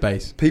margarita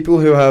base. People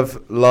who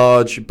have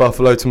large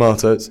buffalo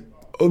tomatoes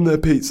on their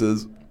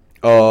pizzas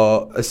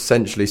are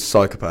essentially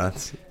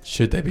psychopaths.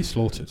 Should they be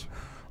slaughtered?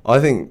 I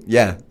think,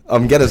 yeah,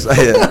 I'm going to say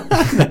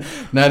it.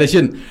 No, they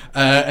shouldn't.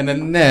 And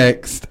then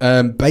next,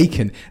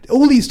 bacon.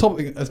 All these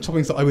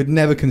toppings that I would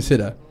never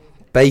consider.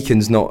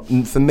 Bacon's not,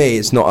 for me,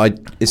 it's not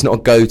a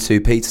go-to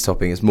pizza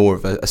topping. It's more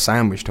of a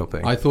sandwich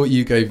topping. I thought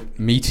you gave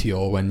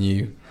meteor when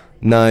you...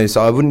 No,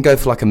 so I wouldn't go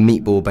for like a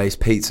meatball-based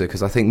pizza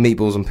because I think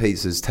meatballs on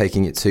pizza's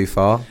taking it too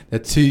far. They're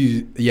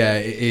too... Yeah,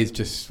 it is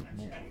just...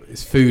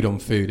 It's food on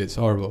food. It's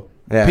horrible.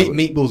 Yeah.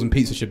 Meatballs and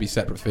pizza should be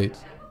separate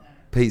foods.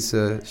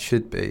 Pizza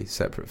should be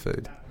separate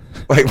food.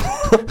 Wait,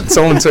 what?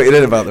 Someone tweeted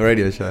in about the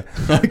radio show.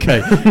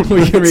 Okay,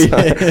 we can read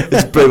it. It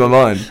just blew my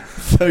mind.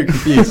 So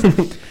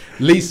confused.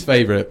 Least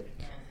favourite.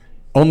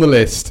 On the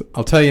list,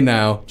 I'll tell you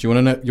now. Do you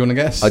want to know? You want to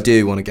guess? I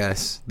do want to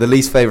guess. The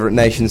least favourite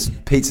nation's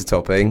pizza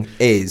topping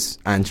is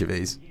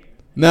anchovies.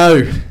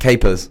 No.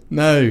 Capers.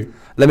 No.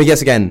 Let me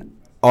guess again.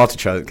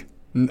 Artichoke.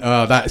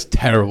 Oh, that is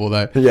terrible,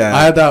 though. Yeah.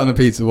 I had that on the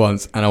pizza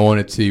once, and I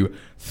wanted to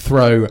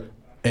throw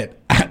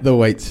it at the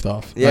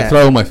waitstaff. Yeah. I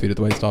throw all my food at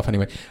the waitstaff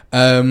anyway.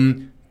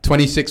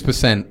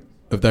 26%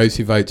 of those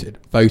who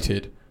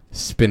voted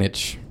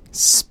spinach.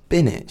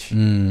 Spinach.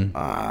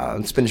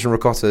 Spinach and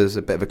ricotta is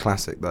a bit of a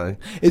classic, though.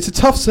 It's a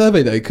tough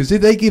survey, though, because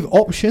did they give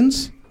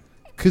options?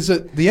 Because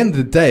at the end of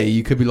the day,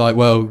 you could be like,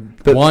 well,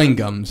 But- wine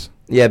gums.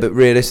 Yeah, but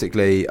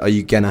realistically, are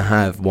you going to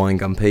have wine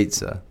gum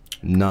pizza?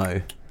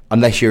 No.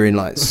 Unless you're in,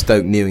 like,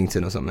 Stoke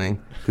Newington or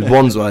something. Because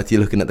Wandsworth,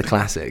 you're looking at the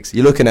classics.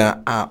 You're looking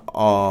at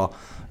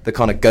the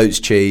kind of goat's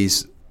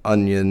cheese,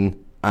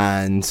 onion,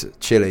 and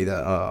chili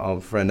that our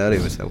friend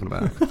earlier was talking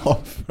about. Our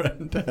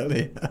friend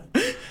earlier.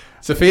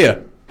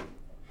 Sophia.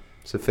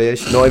 Sophia,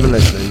 she's not even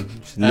listening.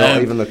 She's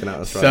not even looking at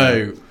us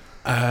right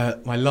now.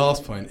 So, my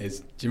last point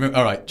is, do you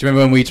remember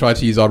when we tried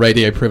to use our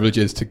radio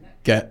privileges to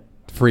get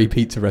free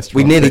pizza restaurants?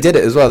 We nearly did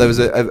it as well. There was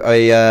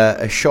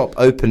a shop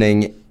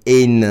opening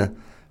in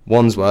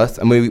Wandsworth,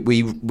 and we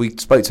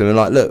spoke to him and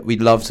like, look,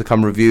 we'd love to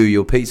come review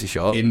your pizza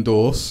shop.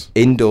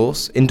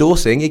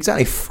 Endorsing,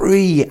 exactly,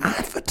 free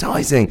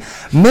advertising.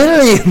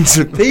 Millions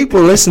of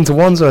people listen to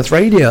Wandsworth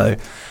Radio,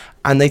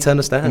 and they turned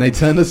us down.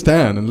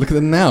 And look at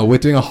them now. We're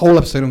doing a whole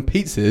episode on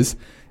pizzas.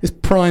 It's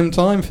prime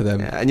time for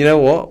them. Yeah, and you know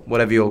what?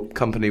 Whatever your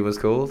company was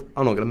called,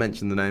 I'm not going to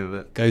mention the name of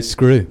it. Go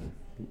screw.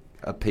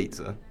 A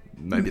pizza.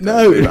 Maybe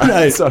No.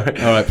 Sorry.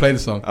 All right, play the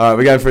song. All right,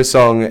 we're going for a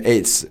song.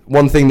 It's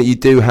one thing that you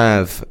do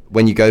have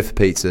when you go for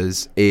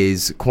pizzas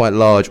is quite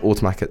large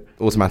automatic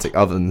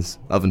oven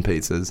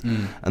pizzas,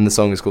 and the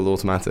song is called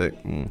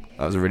Automatic. That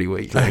was a really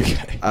weak link.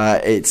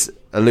 Okay. It's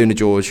a Luna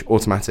George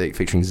Automatic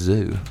featuring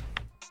Zoo.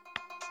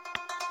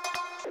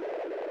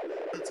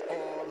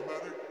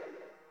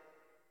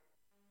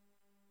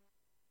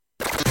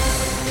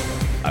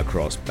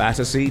 Across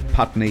Battersea,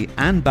 Putney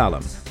and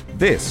Balham,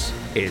 this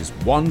is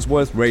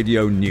Wandsworth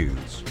Radio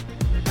News.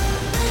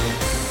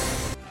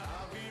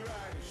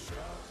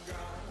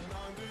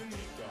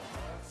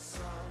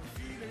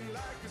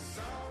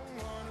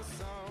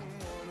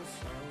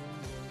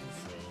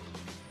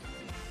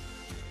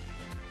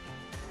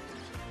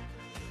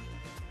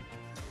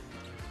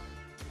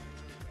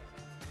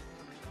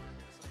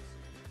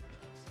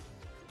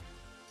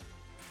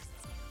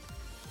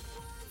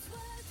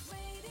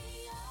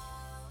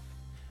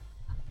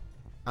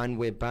 And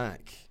we're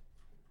back.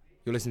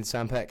 You're listening to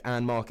Sam Peck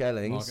and Mark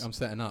Ellings. Mark, I'm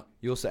setting up.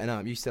 You're setting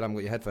up. You still haven't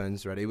got your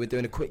headphones ready. We're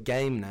doing a quick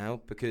game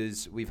now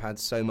because we've had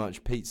so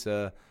much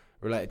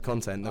pizza-related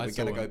content that we're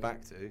going to go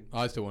back to.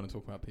 I still want to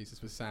talk about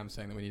pizzas, but Sam's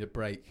saying that we need a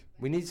break.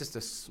 We need just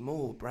a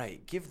small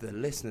break. Give the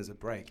listeners a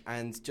break.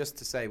 And just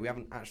to say, we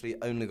haven't actually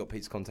only got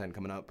pizza content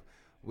coming up.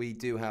 We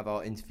do have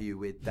our interview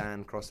with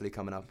Dan Crossley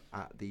coming up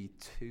at the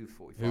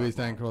 2:45. Who is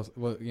Dan Cross?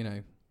 Well,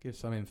 give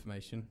some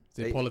information. Is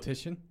he a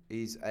politician?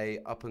 He's a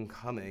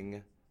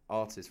up-and-coming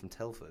artist from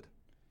Telford.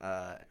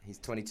 He's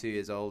 22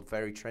 years old,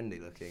 very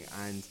trendy looking,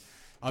 and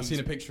I've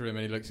seen a picture of him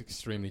and he looks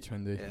extremely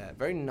trendy. Yeah,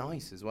 very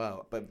nice as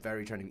well, but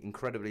very trendy.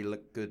 Incredibly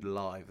good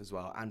live as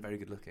well, and very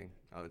good looking,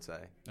 I would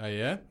say. Oh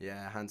yeah?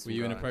 Yeah, handsome. Were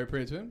you guy.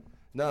 inappropriate to him?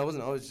 No, I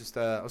wasn't. I was just,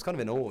 I was kind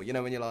of in awe. You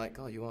know, when you're like,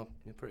 oh, you're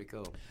pretty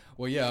cool.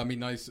 Well, yeah. I mean,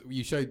 nice.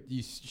 You showed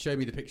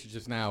me the picture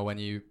just now when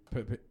you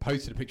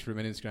posted a picture of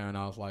him on Instagram, and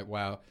I was like,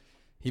 wow,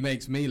 he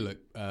makes me look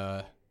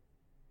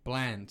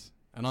bland,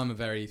 and I'm a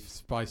very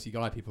spicy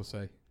guy. People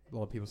say. A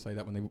lot of people say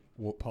that when they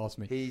walk past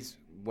me. He's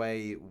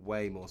way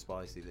more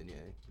spicy than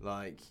you.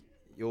 Like,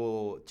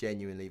 you're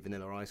genuinely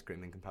vanilla ice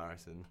cream in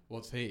comparison.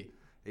 What's he?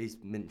 He's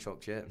mint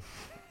chocolate.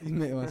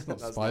 Well, it's not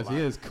That's spicy. not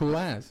It's cool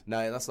as.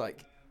 No, that's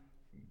like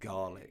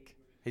garlic.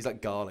 He's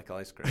like garlic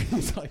ice cream.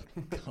 He's like,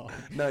 God.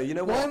 No, you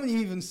know Why what? haven't you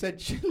even said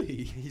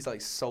chili? He's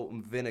like salt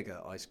and vinegar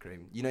ice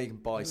cream. You know you can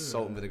buy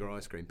salt and vinegar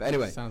ice cream. But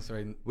anyway, Sounds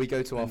very. we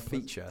go to our Painful.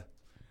 feature.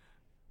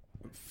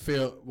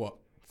 Feel what?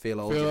 Feel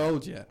old. Feel yet?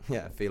 old yet?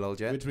 Yeah, feel old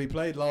yet? Which we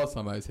played last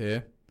time I was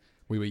here.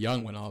 We were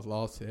young when I was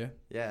last here.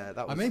 Yeah,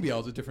 that was. Maybe I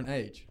was a different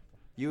age.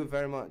 You were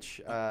very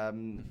much.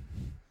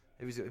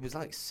 It was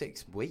like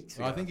 6 weeks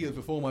ago. I think it was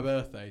before my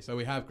birthday, so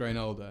we have grown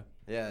older.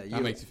 Yeah,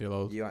 That makes you feel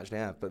old. You actually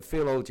have. But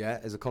feel old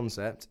yet as a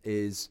concept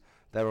is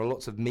there are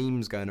lots of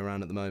memes going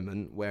around at the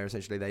moment where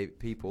essentially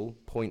people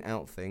point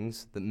out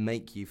things that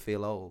make you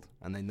feel old,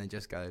 and then they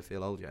just go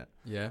feel old yet.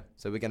 Yeah.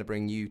 So we're going to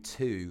bring you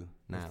two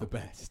now. The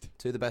best.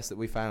 Two of the best that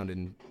we found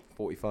in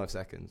 45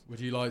 seconds. Would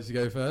you like to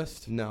go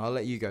first? No, I'll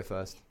let you go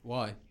first.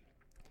 Why?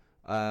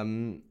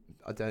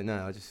 I don't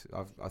know.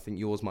 I think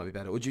yours might be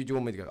better. Or do you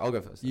want me to go? I'll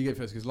go first. You go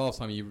first because last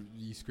time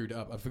you screwed it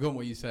up. I've forgotten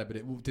what you said, but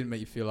it didn't make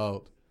you feel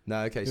old.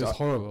 No, okay. It So was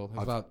horrible. It was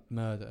I've- about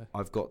murder.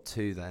 I've got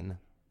two then.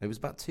 It was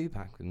about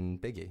Tupac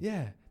and Biggie.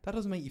 Yeah, that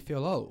doesn't make you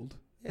feel old.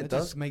 Yeah, it That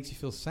does. just makes you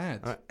feel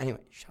sad. All right. Anyway,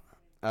 shut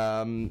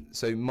up.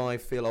 So my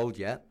feel old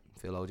yet,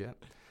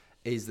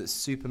 is that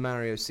Super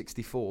Mario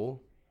 64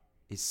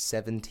 is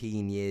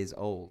 17 years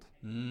old,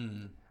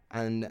 Mm.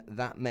 and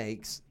that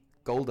makes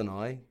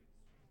GoldenEye,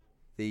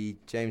 the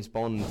James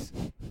Bond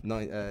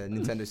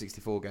Nintendo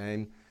 64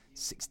 game,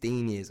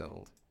 16 years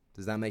old.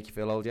 Does that make you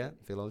feel old yet?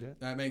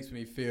 That makes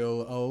me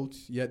feel old.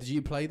 Yeah, did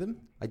you play them?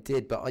 I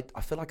did, but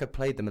I feel like I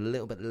played them a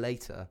little bit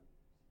later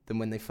than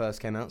when they first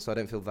came out, so I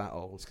don't feel that It's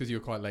old. because you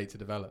were quite late to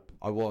develop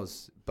I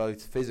was,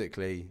 both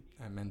physically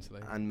and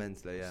mentally. and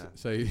mentally, yeah.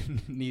 So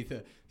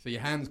neither. So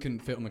your hands couldn't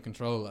fit on the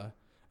controller,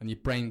 and your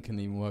brain couldn't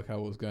even work out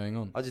what was going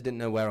on. I just didn't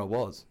know where I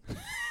was.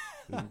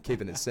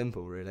 Keeping it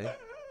simple, really.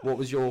 What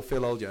was your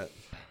feel old yet?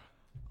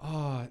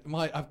 Oh,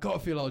 I've got to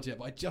feel old yet,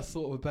 but I just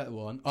thought of a better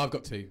one. Oh, I've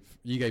got two.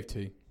 You gave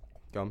two.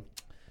 Go on.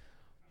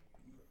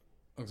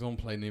 I was on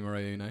play numero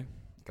uno.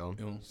 Go on.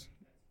 Yours.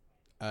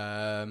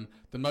 The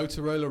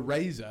Motorola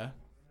Razr,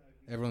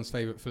 everyone's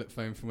favourite flip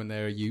phone from when they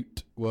were a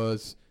ute,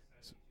 was.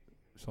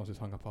 So I just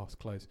hung up past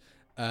close.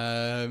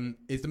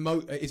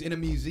 Is in a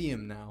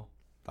museum now.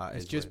 That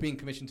It's is just weird. being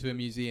commissioned to a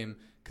museum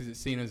because it's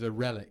seen as a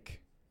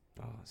relic.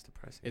 Oh, it's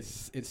depressing.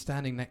 It's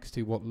standing next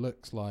to what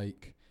looks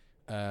like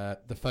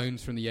the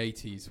phones from the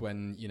 80s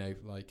when,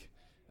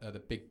 the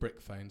big brick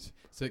phones.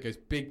 So it goes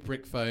big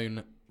brick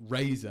phone,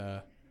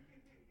 Razr,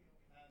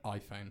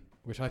 iPhone,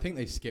 which I think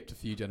they skipped a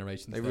few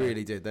generations. They there.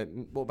 really did.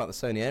 What about the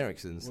Sony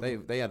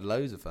Ericssons? They had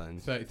loads of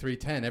phones.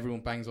 3310,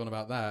 everyone bangs on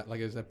about that like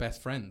it was their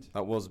best friend.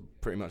 That was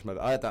pretty much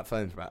I had that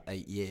phone for about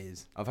 8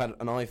 years. I've had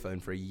an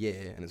iPhone for a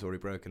year and it's already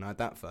broken. I had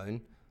that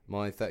phone,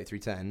 my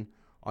 3310.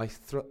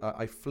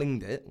 I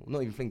flinged it,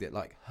 not even flinged it,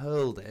 like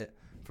hurled it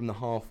from the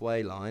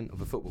halfway line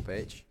of a football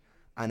pitch,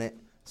 and it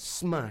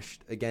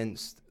smashed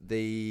against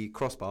the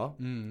crossbar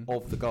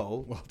of the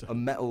goal, Well done. a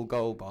metal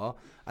goal bar,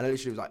 and it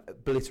literally was like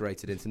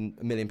obliterated into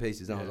a million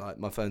pieces. And I was Yeah. like,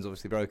 my phone's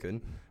obviously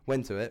broken.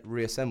 Went to it,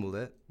 reassembled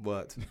it,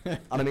 worked. And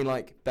I mean,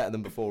 like, better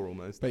than before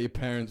almost. But your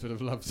parents would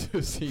have loved to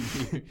have seen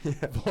you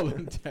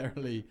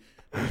voluntarily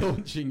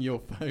launching your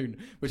phone,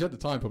 which at the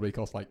time probably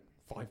cost like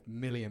 £5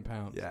 million.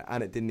 Yeah,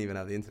 and it didn't even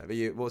have the internet.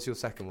 But what's your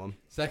second one?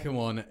 Second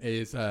one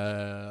is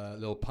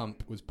Lil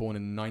Pump was born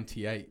in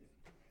 98.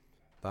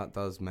 That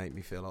does make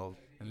me feel old.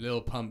 And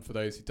Lil Pump, for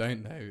those who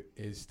don't know,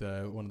 is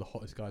one of the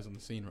hottest guys on the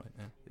scene right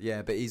now.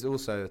 Yeah, but he's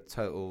also a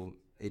total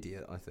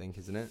idiot, I think,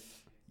 isn't it?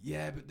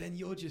 Yeah, but then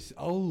you're just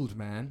old,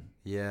 man.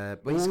 Yeah,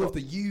 but he's All got, of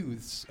the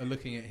youths are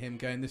looking at him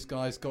going, this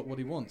guy's got what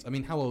he wants. I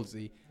mean, how old is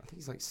he? I think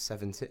he's like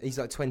 70. He's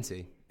like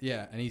 20.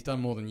 Yeah, and he's done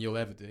more than you'll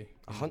ever do.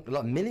 Like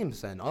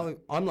 1,000,000%.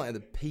 I'm like at the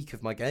peak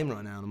of my game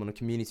right now, and I'm on a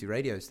community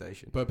radio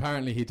station. But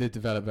apparently he did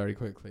develop very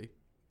quickly.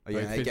 Oh,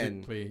 yeah, Both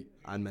again, physically-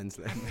 and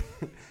mentally.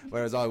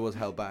 Whereas I was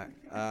held back.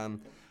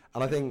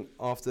 And I think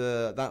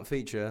after that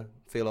feature,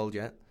 Feel Old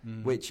Yet,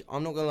 which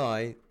I'm not going to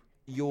lie,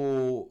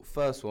 your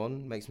first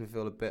one makes me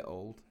feel a bit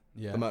old.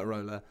 Yeah. The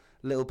Motorola.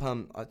 Little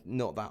Pump,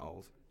 not that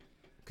old.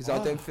 Because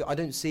I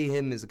don't see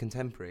him as a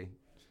contemporary.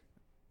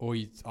 Or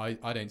I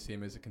don't see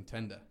him as a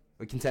contender.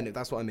 A contender,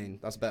 that's what I mean.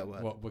 That's a better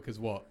word. What? Because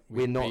what?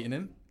 We're not beating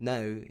him?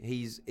 No,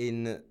 he's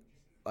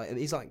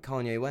he's like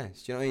Kanye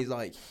West. You know, he's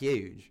like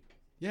huge.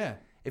 Yeah.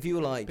 If you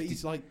were like, But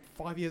he's like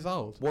 5 years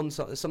old.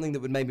 something that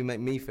would maybe make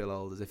me feel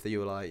old is if you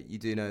were like, you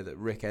do know that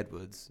Rick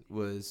Edwards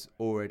was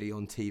already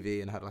on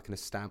TV and had like an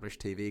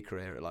established TV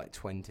career at like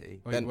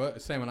 20.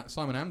 Same when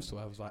Simon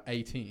Amstel was like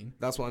 18.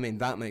 That's what I mean.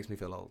 That makes me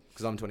feel old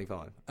because I'm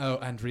 25. Oh,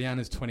 and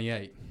Rihanna's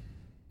 28.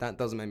 That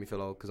doesn't make me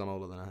feel old because I'm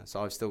older than her.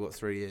 So I've still got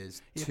 3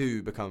 years Yeah.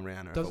 to become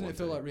Rihanna. if I Doesn't it want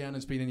feel to. like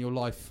Rihanna's been in your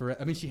life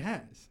forever? I mean, she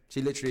has.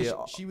 She literally,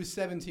 'Cause she was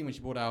 17 when she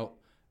brought out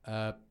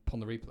Upon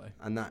the Replay.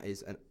 and that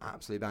is an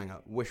absolute banger.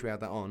 Wish we had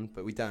that on,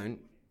 but we don't.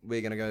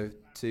 We're going to go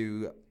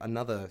to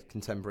another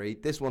contemporary.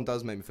 This one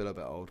does make me feel a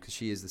bit old because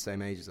she is the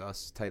same age as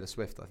us, Taylor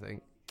Swift, I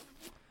think.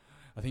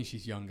 I think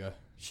she's younger.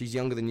 She's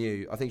younger than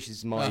you. I think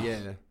she's my Ah.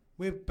 year.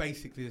 We're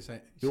basically the same.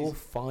 You're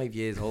 5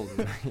 years older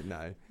than me.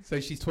 No. So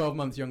she's 12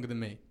 months younger than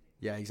me.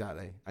 Yeah,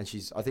 exactly. And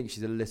I think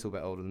she's a little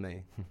bit older than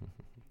me.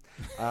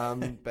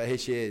 But here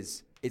she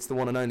is. It's the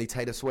one and only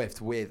Taylor Swift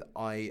with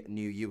I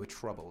Knew You Were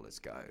Trouble. Let's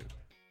go.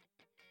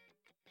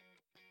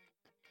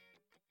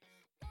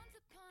 Once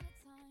upon a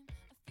time,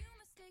 a few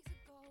mistakes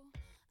ago,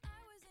 I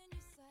was in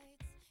your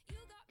sights. You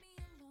got me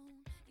alone.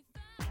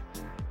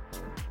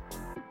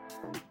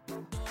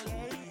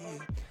 You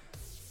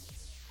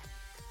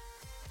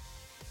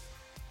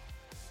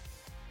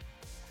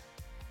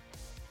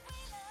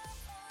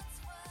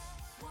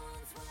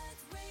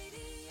Wandsworth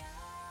Radio.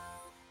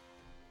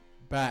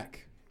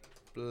 Back.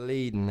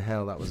 Bleeding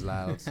hell, that was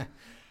loud.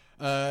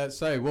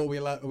 So what are we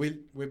allowed?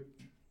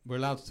 We're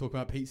allowed to talk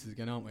about pizzas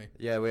again, aren't we?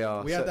 Yeah, we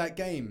are. We had that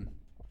game.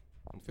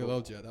 Phil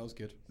Oljet, that was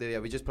good. Yeah,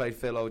 we just played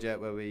Phil Oljet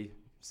where we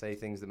say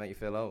things that make you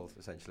feel old,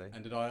 essentially.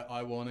 And did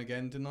I won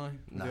again, didn't I?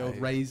 No. The old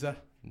razor.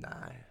 No.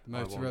 The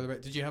mozzarella.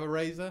 Did you have a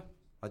razor?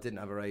 I didn't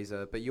have a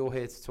razor, but you're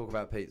here to talk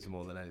about pizza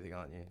more than anything,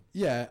 aren't you?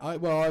 Yeah. I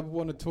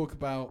want to talk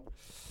about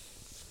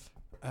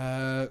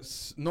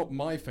not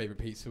my favourite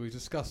pizza. We've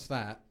discussed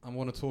that. I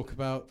want to talk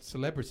about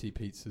celebrity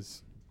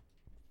pizzas.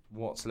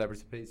 What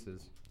celebrity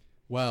pizzas?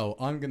 Well,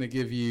 I'm going to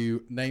give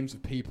you names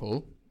of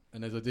people,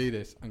 and as I do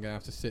this, I'm going to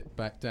have to sit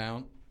back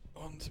down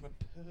onto my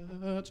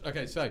perch.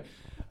 Okay, so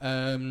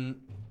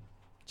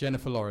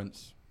Jennifer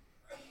Lawrence.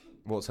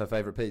 What's her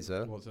favourite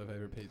pizza? What's her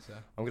favourite pizza?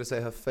 I'm going to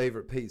say her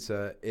favourite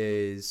pizza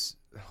is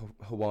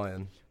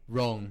Hawaiian.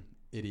 Wrong,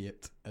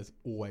 idiot, as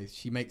always.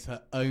 She makes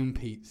her own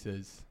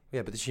pizzas.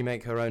 Yeah, but does she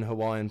make her own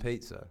Hawaiian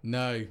pizza?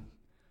 No.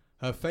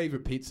 Her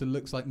favourite pizza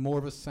looks like more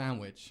of a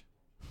sandwich.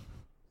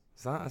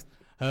 Is that...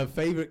 Her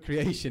favourite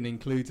creation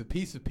includes a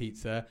piece of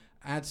pizza,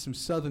 add some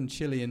southern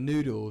chili and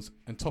noodles,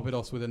 and top it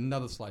off with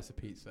another slice of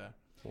pizza.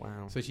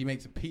 Wow. So she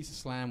makes a pizza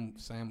slam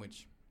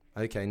sandwich.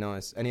 Okay,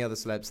 nice. Any other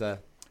celebs there?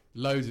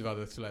 Loads of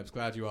other celebs,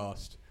 glad you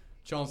asked.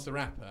 Chance the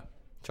Rapper,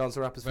 Chance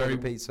the Rapper's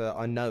favourite pizza,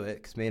 I know it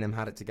because me and him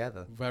had it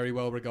together. very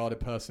well regarded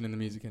person in the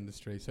music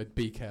industry, so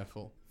be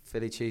careful.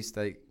 Philly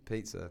cheesesteak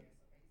pizza.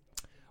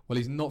 Well,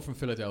 he's not from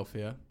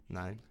Philadelphia.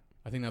 No.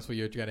 I think that's what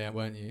you were getting at,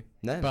 weren't you?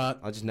 No, But-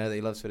 I just know that he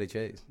loves Philly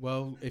cheese.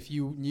 Well, if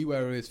you knew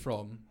where he is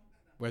from,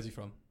 where's he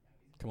from?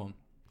 Come on.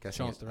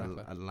 Guessing Chance the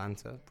Rapper.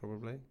 Atlanta,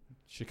 probably.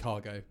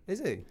 Chicago. Is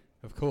he?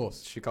 Of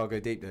course. Chicago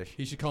deep dish.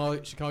 He's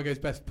Chicago's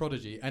best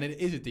prodigy, and it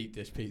is a deep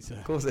dish pizza.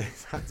 Of course it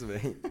is, had to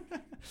be.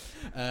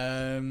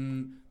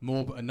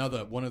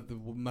 One of the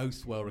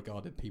most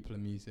well-regarded people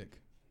in music.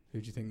 Who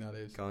do you think that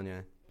is?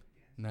 Kanye.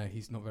 No,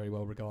 he's not very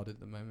well regarded at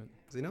the moment.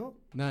 Is he not?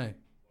 No,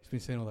 he's been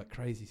saying all that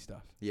crazy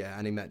stuff. Yeah,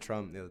 and he met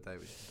Trump the other day,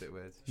 which is a bit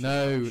weird.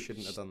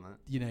 Shouldn't have done that.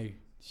 You know,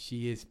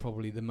 she is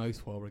probably the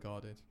most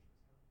well-regarded.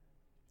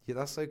 Yeah,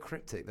 that's so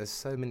cryptic. There's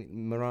so many.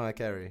 Mariah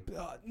Carey.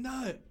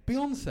 No,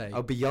 Beyonce.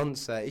 Oh,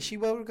 Beyonce. Is she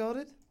well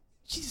regarded?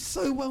 She's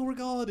so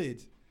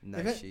well-regarded. No,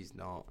 If it- she's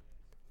not.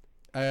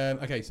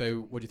 Okay,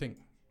 so what do you think?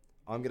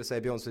 I'm going to say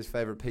Beyonce's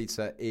favourite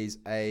pizza is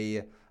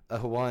a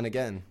Hawaiian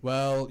again.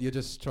 Well, you're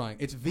just trying.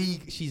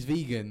 She's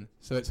vegan,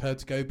 so it's her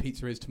to-go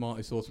pizza is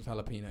tomato sauce with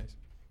jalapenos.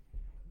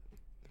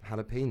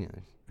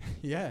 Jalapeno.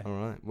 Yeah. All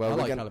right. Well, I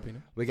like gonna,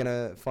 jalapeno. We're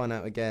going to find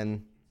out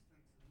again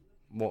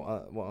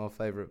what our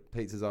favourite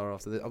pizzas are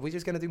after this. Are we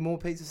just going to do more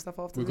pizza stuff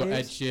after We've the got Ed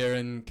news?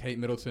 Sheeran, Kate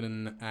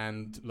Middleton,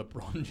 and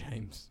LeBron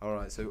James. All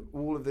right, so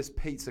all of this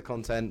pizza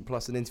content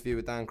plus an interview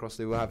with Dan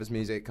Crossley. We'll have his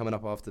music coming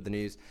up after the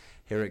news.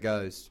 Here it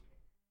goes.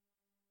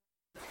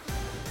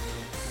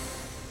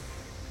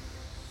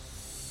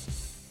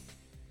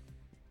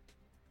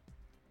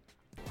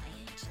 Why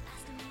ain't you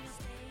asking me to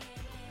stay?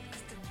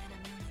 'Cause tonight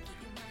I'm gonna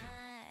give you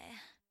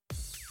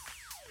my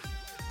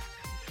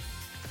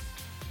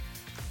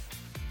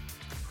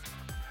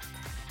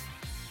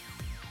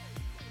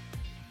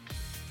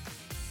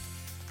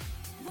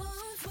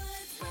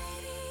Wandsworth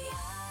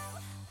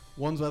Radio.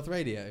 Wandsworth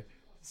Radio.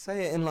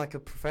 Say it in like a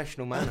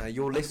professional manner.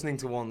 You're listening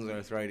to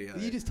Wandsworth Radio.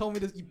 You just told me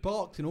that you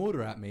barked an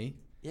order at me.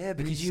 Yeah, And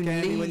because you you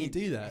scare need me when you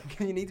do that.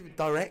 You need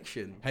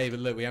direction. Hey, but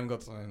look, we haven't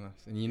got time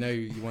left, and you know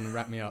you want to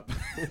wrap me up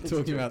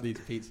talking about these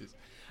pizzas.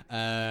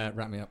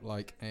 Wrap me up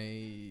like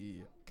a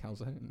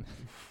calzone.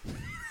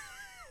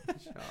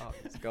 Shut up.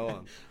 Let's go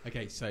on.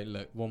 Okay, so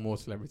look, one more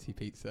celebrity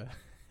pizza.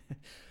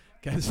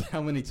 Guess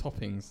how many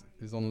toppings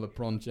is on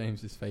LeBron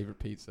James's favourite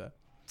pizza?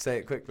 Say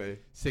it quickly.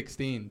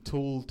 16.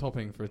 Tall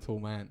topping for a tall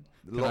man.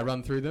 Can I Lot-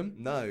 run through them?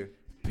 No.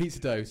 Pizza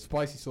dough,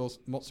 spicy sauce,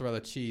 mozzarella,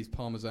 cheese,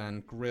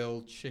 parmesan,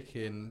 grilled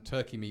chicken,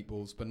 turkey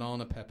meatballs,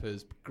 banana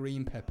peppers,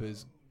 green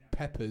peppers,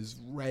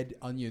 red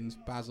onions,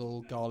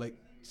 basil, garlic,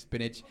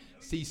 spinach,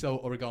 sea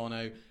salt,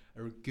 oregano,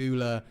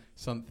 arugula,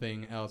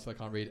 something else I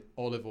can't read,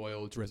 olive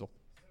oil, drizzle.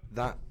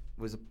 That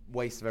was a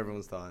waste of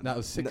everyone's time. That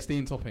was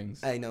 16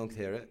 toppings. A, no one could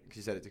hear it because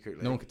you said it too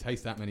quickly. No one could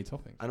taste that many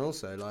toppings. And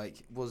also, like,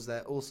 was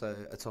there also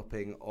a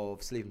topping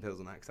of sleeping pills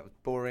on that? Because that was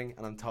boring,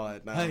 and I'm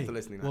tired now Hey, after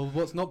listening to well, that.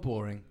 what's not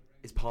boring?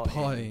 It's partying.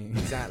 Partying.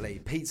 Exactly.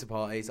 Pizza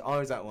parties. I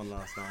was at one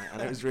last night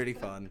and it was really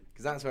fun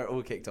because that's where it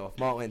all kicked off.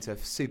 Mark went to a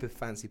super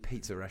fancy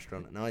pizza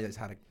restaurant and I just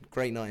had a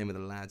great night in with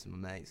the lads and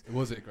my mates.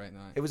 Was it a great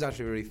night? It was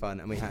actually really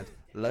fun and we had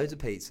loads of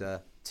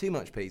pizza, too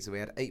much pizza. We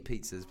had 8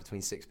 pizzas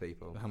between 6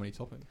 people. How many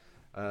toppings?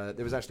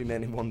 There was actually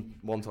mainly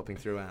one topping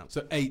throughout.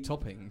 So 8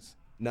 toppings.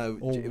 No,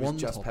 Or it one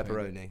was just topping?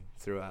 pepperoni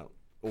throughout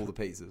all the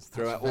pizzas.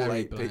 Throughout all very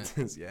 8 bland.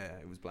 pizzas. Yeah,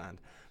 it was bland.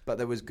 But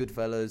there was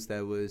Goodfellas,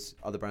 there was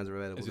other brands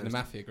available. Is it the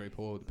Mafia group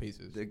or the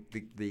pizzas?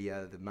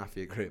 The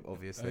Mafia group,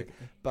 obviously. Okay.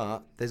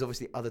 But there's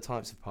obviously other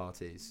types of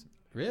parties,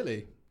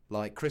 Really?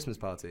 like Christmas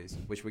parties,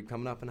 which we're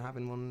coming up and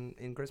having one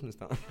in Christmas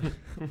time.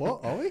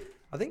 What, are we?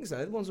 I think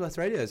so. The Wandsworth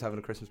Radio is having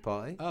a Christmas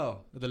party. Oh,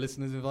 are the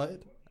listeners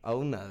invited?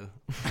 Oh no.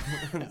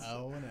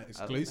 Oh, no,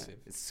 exclusive.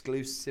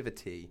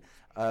 Exclusivity.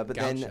 But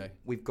Gaucho. then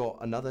we've got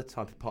another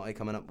type of party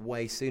coming up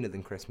way sooner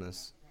than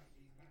Christmas.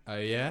 Oh,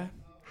 yeah?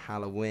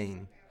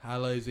 Halloween.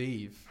 Hallows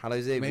Eve.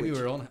 Hallows Eve. Maybe which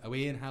are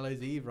we in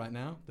Hallows Eve right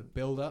now? The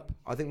build up?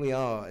 I think we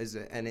are,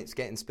 and it's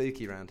getting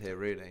spooky around here,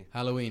 really.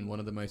 Halloween, one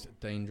of the most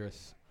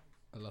dangerous,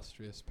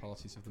 illustrious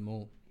parties of them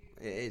all.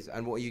 It is.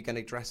 And what are you going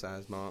to dress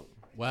as, Mark?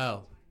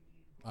 Well,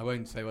 I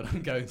won't say what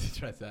I'm going to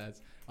dress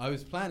as. I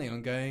was planning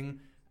on going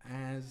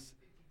as...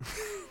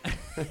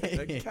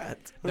 A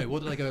cat. No,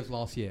 what did I go as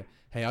last year?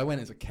 Hey, I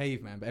went as a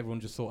caveman, but everyone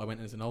just thought I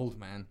went as an old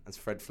man. That's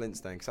Fred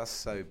Flintstone, because that's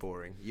so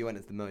boring. You went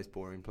as the most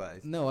boring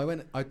place. No,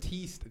 I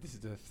teased... This is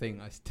the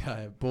thing.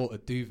 I bought a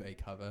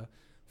duvet cover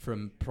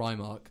from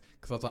Primark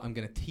because I was like, I'm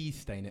going to tea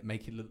stain it,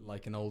 make it look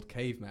like an old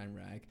caveman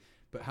rag.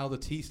 But how the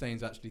tea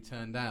stains actually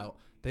turned out,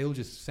 they all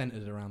just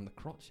centered around the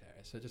crotch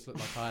area, so it just looked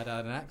like I had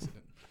had an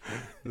accident.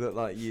 Looked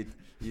like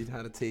you'd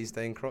had a tea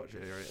stained crotch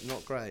area.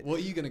 Not great. What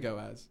are you going to go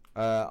as?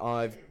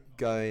 I've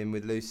going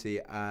with Lucy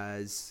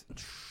as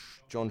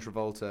John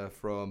Travolta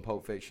from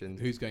Pulp Fiction.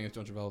 Who's going as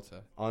John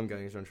Travolta? I'm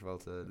going as John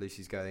Travolta.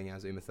 Lucy's going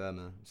as Uma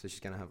Thurman, so she's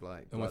going to have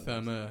like... Uma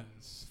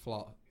Thurman's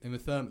flat. Uma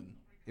Thurman.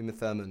 Uma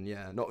Thurman,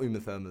 yeah. Not Uma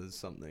Thurman's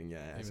something,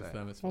 yeah. Uma so-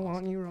 Thurman's Oh, flat.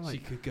 aren't you right? She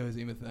could go as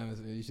Uma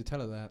Thurman. You should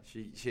tell her that.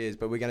 She is,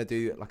 but we're going to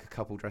do like a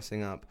couple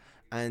dressing up.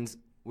 And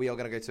we are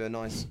going to go to a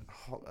nice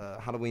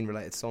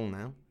Halloween-related song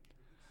now.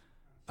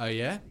 Oh,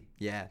 yeah?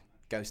 Yeah,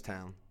 Ghost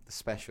Town, The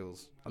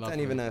Specials. I Lovely.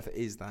 don't even know if it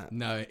is that.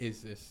 No, it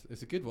is this.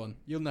 It's a good one.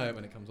 You'll know it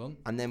when it comes on.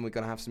 And then we're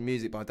going to have some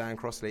music by Dan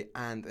Crossley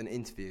and an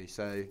interview.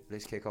 So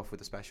let's kick off with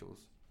The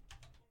Specials.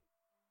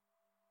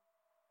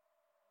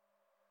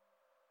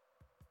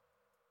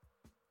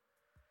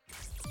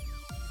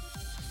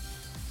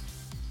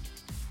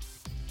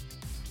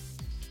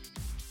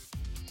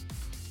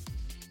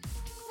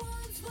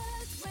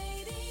 Wandsworth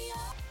Radio.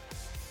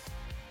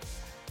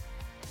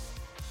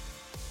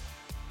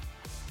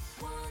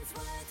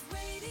 Wandsworth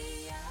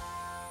Radio.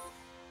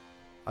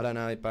 I don't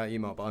know about you,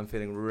 Mark, but I'm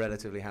feeling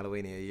relatively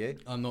Halloweeny. Are you?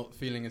 I'm not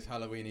feeling as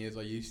Halloweeny as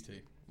I used to.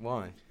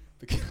 Why?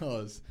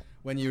 Because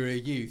when you were a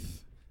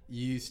youth,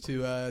 you used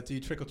to do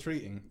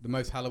trick-or-treating, the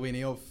most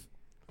Halloweeny of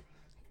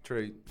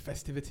True.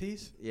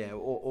 festivities. Yeah,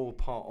 all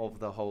part of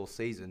the whole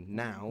season.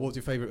 Now, What's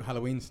your favourite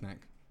Halloween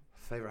snack?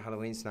 favourite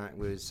Halloween snack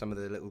was some of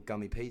the little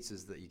gummy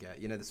pizzas that you get.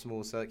 You know, the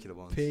small circular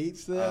ones.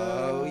 Pizza!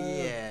 Oh,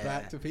 yeah.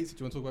 Back to pizza. Do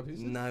you want to talk about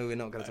pizza? No, we're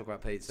not going to talk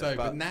about pizza. So,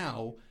 but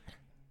now,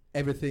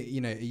 everything,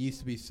 you know, it used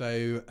to be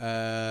so,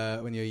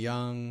 when you're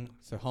young,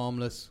 so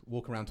harmless,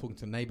 walk around talking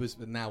to neighbours,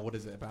 but now what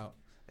is it about?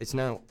 it's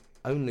now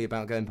only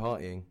about going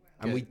partying.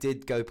 And Good. we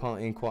did go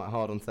partying quite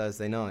hard on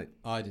Thursday night.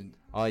 I didn't.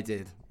 I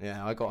did.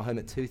 Yeah, I got home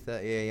at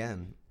 2:30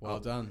 a.m. Well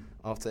done.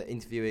 After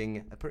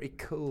interviewing a pretty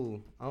cool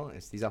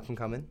artist. He's up and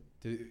coming.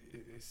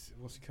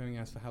 What's he coming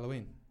as for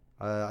Halloween?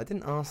 I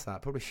didn't ask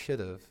that. Probably should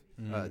have.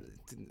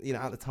 You know,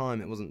 at the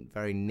time it wasn't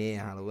very near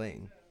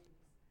Halloween.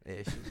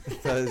 Ish.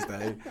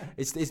 Thursday.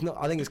 It's not.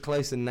 I think it's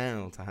closer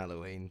now to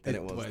Halloween than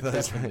it was Well, it's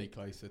Thursday. definitely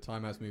closer.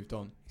 Time has moved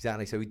on.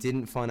 Exactly. So we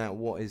didn't find out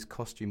what his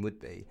costume would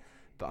be,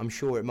 but I'm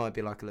sure it might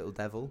be like a little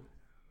devil,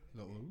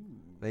 Ooh,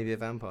 maybe a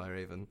vampire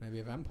even. maybe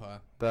a vampire.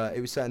 But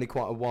it was certainly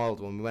quite a wild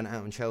one. We went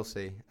out in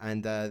Chelsea,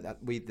 and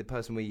the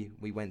person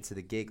we went to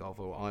the gig of,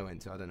 or I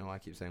went to, I don't know why I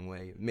keep saying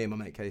we. Me and my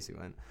mate Casey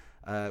went.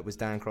 Was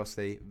Dan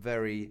Crossley,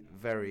 very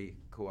very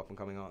cool up and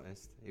coming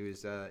artist. He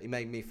was. He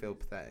made me feel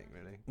pathetic,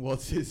 really.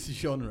 What's his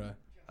genre?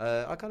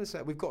 I kind of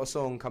said we've got a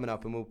song coming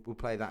up, and we'll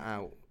play that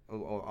out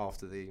or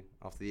after the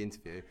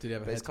interview. Did he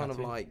have a But it's head kind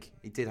tattoo? of like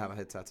he did have a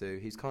head tattoo.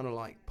 He's kind of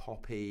like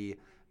poppy,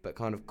 but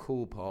kind of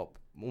cool pop,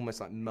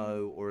 almost like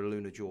Mo or a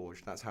Luna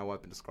George. That's how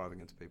I've been describing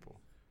it to people.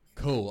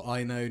 Cool.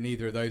 I know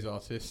neither of those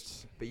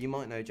artists. But you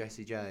might know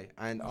Jessie J.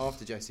 And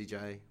after Jessie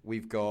J,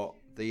 we've got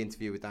the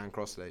interview with Dan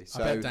Crossley.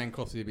 So I bet Dan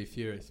Crossley would be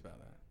furious about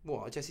that.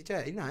 what, Jessie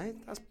J? No,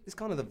 it's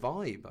kind of the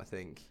vibe, I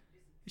think.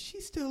 Is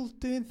she still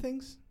doing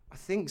things? I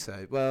think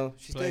so. Well,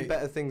 she's Play- doing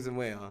better things than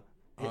we are.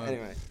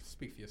 Anyway,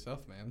 Speak for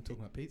yourself, man. I'm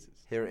talking about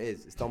pizzas. here it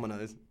is. It's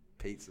Domino's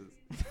pizzas.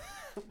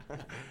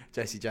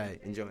 Jessie J,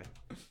 enjoy.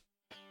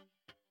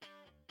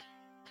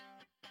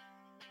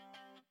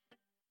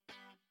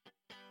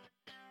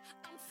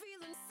 I'm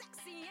feeling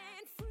sexy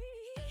and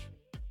free,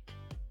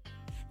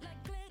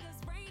 like glitter's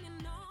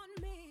raining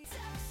on me.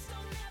 Touch,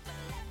 don't ever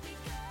let me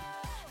go.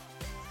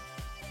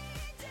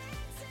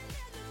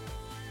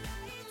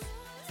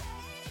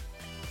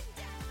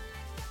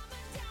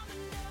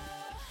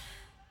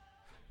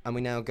 And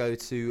we now go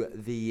to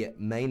the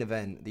main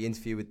event, the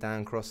interview with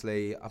Dan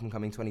Crossley,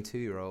 up-and-coming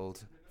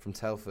 22-year-old from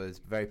Telford.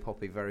 Very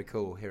poppy, very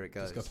cool. Here it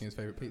goes. Discussing his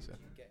favourite pizza.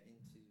 Get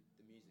into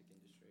the music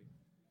industry.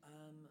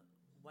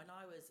 When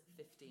I was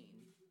 15,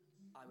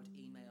 I would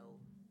email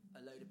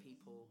a load of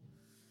people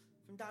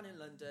from down in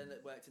London that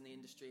worked in the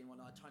industry and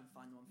whatnot. I'd try and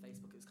find them on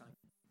Facebook. It was kind of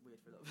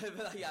weird for a little bit,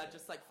 but yeah,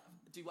 just like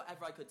do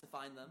whatever I could to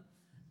find them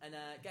and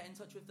get in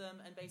touch with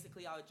them. And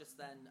basically, I would just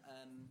then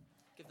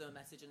give them a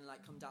message and like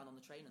come down on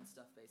the train and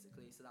stuff.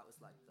 Basically, so that was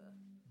like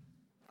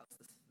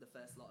the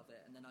first lot of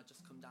it. And then I'd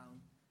just come down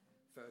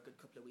for a good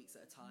couple of weeks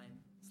at a time,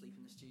 sleep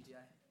in the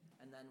studio.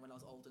 And then when I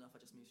was old enough, I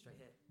just moved straight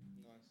here.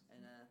 Nice. And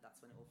that's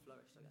when it all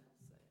flourished, I guess.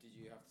 So. Did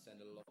you have to send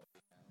a lot?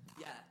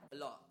 Yeah, a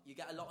lot. You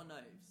get a lot of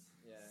no's.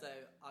 Yeah. So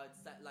I'd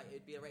set like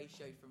it'd be a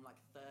ratio from like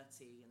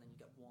 30, and then you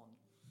get 1.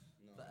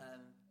 Nice. But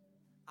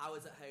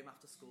hours at home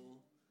after school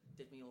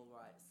did me all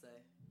right. So.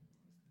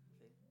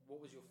 What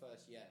was your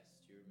first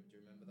yes? Do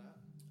you remember that?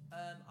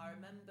 I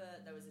remember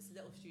there was this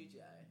little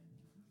studio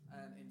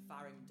in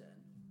Farringdon.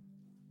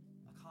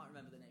 I can't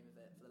remember the name of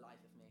it for the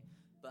life of me.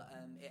 But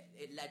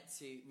it led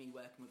to me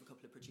working with a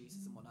couple of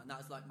producers and whatnot. And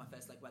that was like my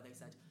first like where they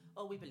said,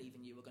 "Oh, we believe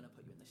in you. We're going to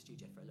put you in the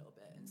studio for a little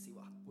bit and see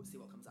what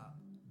comes out."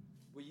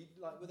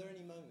 Were there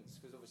any moments?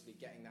 Because obviously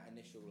getting that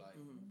initial like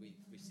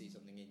we see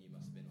something in you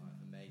must have been like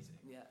amazing.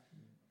 Yeah.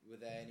 Were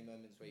there any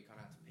moments where you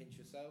kind of had to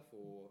pinch yourself,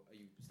 or are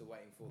you still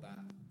waiting for that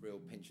real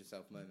pinch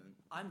yourself moment?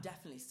 I'm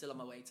definitely still on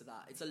my way to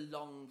that. It's a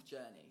long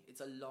journey. It's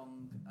a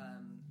long.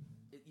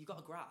 You got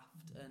to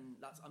graft, and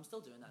I'm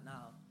still doing that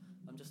now.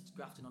 I'm just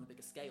grafting on a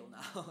bigger scale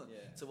now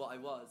to what I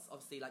was.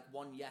 Obviously, like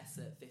one yes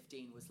at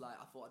 15 was like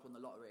I thought I'd won the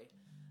lottery.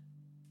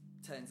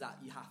 Turns out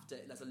you have to.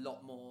 There's a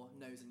lot more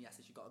no's and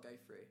yeses you got to go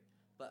through.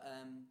 But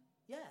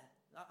yeah,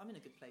 I'm in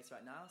a good place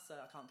right now, so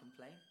I can't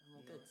complain. I'm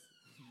all good.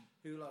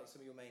 Who are like some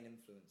of your main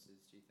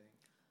influences? Do you think?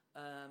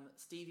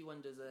 Stevie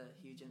Wonder's a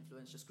huge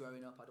influence. Just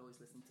growing up, I'd always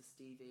listen to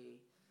Stevie.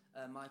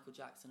 Michael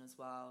Jackson as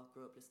well.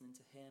 Grew up listening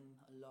to him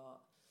a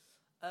lot.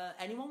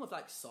 Anyone with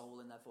like soul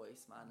in their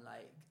voice, man.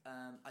 Like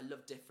I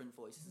love different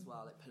voices as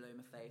well. Like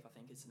Paloma Faith, I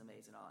think is an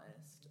amazing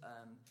artist.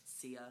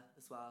 Sia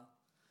as well.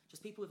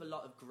 Just people with a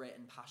lot of grit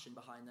and passion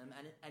behind them.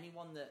 And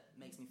anyone that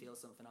makes me feel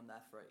something, I'm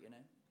there for it. You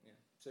know. Yeah.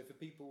 So for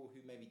people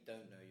who maybe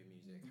don't know your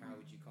music, how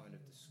would you kind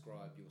of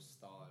describe your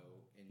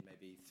style in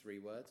maybe 3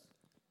 words?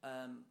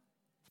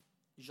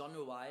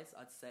 Genre-wise,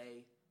 I'd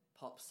say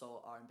pop,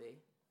 soul,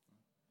 R&B.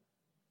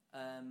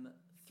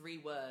 3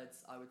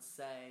 words, I would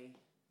say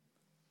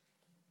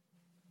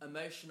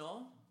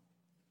emotional,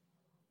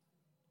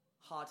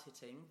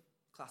 hard-hitting,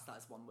 class that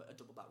as one word, a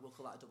double barrel. We'll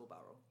call that a double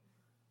barrel.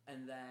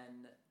 And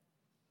then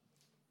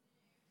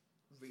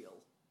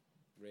real.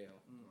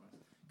 Real.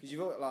 Because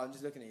you've got, like, I'm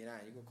just looking at you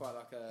now, you've got quite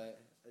like an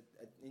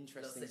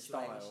interesting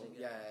style.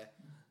 Yeah.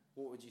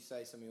 What would you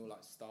say some of your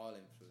like style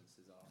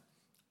influences are?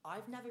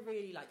 I've never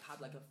really like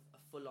had like a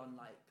full-on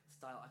like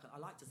style. I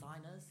like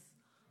designers.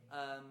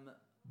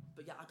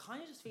 But yeah, I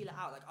kind of just feel it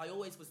out. Like I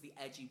always was the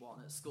edgy one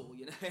at school,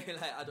 you know.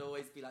 Like I'd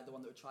always be like the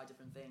one that would try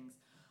different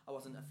things. I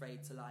wasn't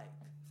afraid to like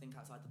think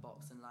outside the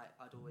box, and like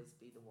I'd always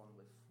be the one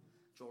with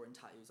drawing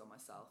tattoos on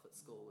myself at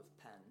school with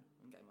pen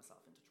and getting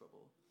myself into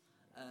trouble.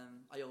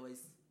 I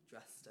always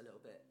dressed a little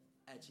bit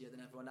edgier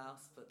than everyone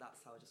else, but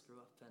that's how I just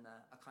grew up, and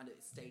I kind of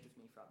it stayed with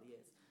me throughout the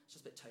years. It's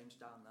just a bit toned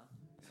down now.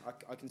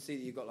 I can see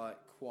that you've got like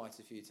quite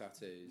a few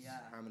tattoos. Yeah.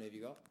 How many have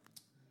you got?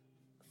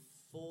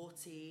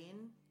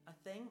 14, I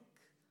think.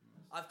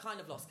 I've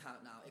kind of lost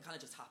count now. It kind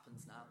of just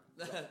happens now.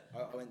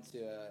 I went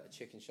to a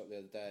chicken shop the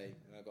other day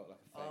and I got like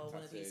a fake tattoo.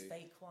 One of these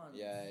fake ones.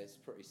 Yeah, it's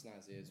pretty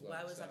snazzy as well.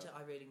 Where was so. that?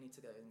 I really need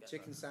to go and get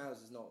Chicken one.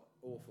 Sours is not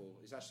awful.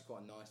 It's actually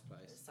quite a nice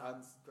place. It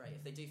sounds great.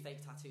 If they do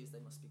fake tattoos,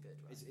 they must be good,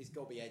 right? It's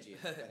got to be edgy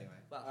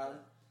anyway. Well,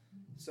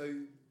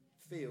 so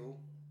Feel,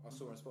 I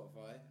saw on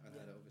Spotify and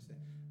heard it obviously.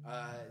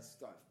 It's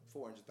like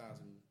 400,000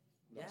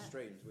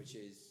 streams, which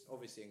is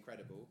obviously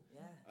incredible.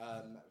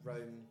 Yeah.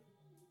 Rome,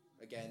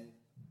 again,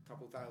 a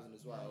couple thousand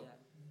as well. Yeah.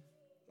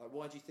 Like,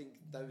 why do you think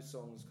those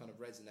songs kind of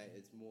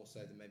resonated more so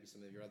than maybe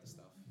some of your other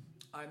stuff?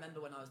 I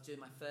remember when I was doing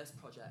my first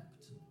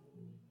project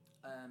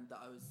that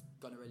I was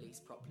going to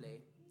release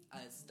properly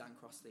as Dan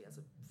Crossley, as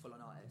a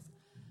full-on artist.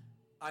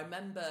 I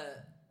remember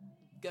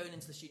going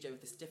into the studio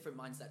with this different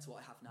mindset to what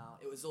I have now.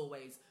 It was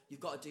always, you've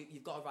got to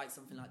write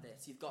something like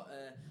this. You've got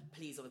to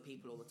please other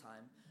people all the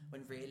time.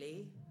 When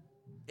really,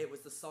 it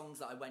was the songs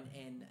that I went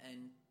in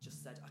and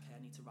just said, okay,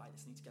 I need to write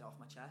this, I need to get it off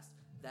my chest.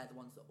 They're the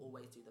ones that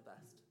always do the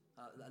best.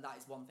 That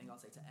is one thing I'll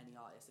say to any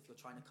artist. If you're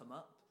trying to come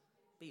up,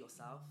 be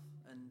yourself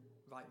and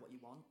write what you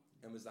want.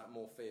 And was that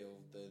more Feel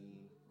than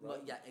Rome?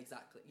 Well, yeah,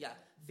 exactly. Yeah,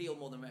 Feel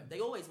more than Rome.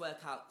 They always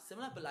work out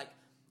similar, but like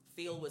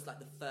Feel was like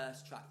the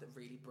first track that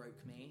really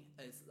broke me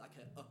as like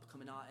an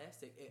upcoming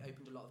artist. It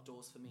opened a lot of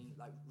doors for me,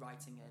 like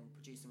writing and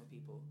producing with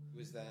people.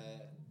 Was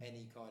there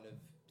any kind of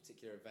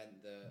particular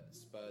event that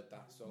spurred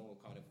that song or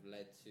kind of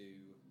led to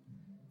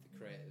the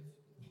creative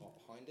part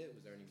behind it?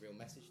 Was there any real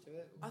message to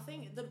it? I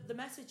think the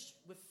message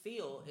with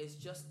Feel is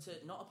just to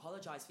not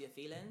apologise for your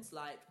feelings.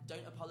 Like,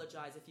 don't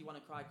apologise. If you want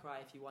to cry, cry.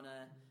 If you want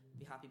to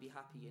be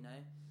happy, you know.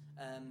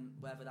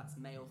 whether that's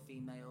male,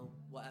 female,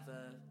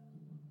 whatever,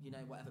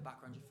 whatever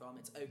background you're from.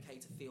 It's okay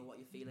to feel what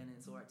you're feeling, and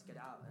it's alright to get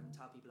it out and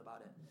tell people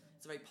about it.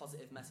 It's a very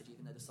positive message,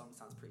 even though the song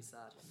sounds pretty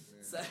sad.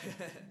 Yeah. So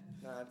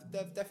No,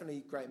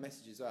 definitely great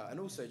message as well. And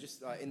also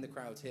just like in the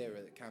crowd here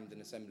at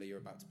Camden Assembly you're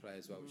about to play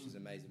as well, which is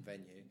an amazing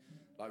venue.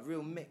 Like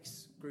real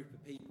mixed group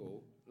of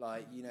people.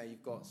 Like,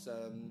 you've got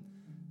some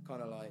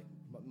kind of like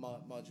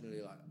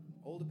marginally like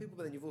older people,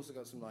 but then you've also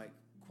got some like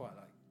quite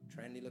like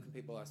trendy looking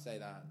people. I say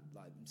that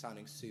like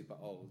sounding super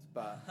old,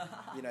 but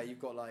you've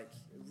got like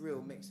a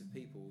real mix of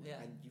people,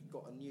 Yeah. and you've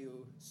got a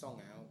new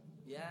song out.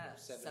 yeah,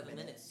 7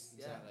 minutes.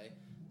 Yeah. Exactly.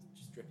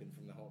 Just dripping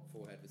from the hot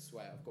forehead with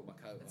sweat. I've got my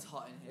coat It's on.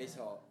 hot in here. It's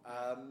hot.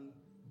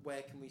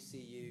 Where can we see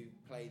you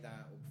play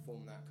that or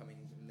perform that coming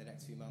in the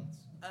next few months?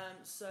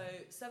 So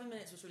 7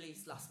 minutes was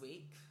released last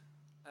week,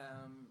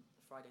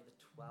 Friday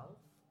the 12th.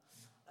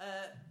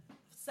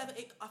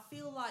 I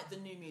feel like the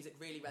new music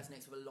really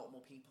resonates with a lot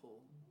more people,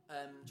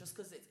 just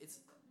because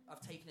I've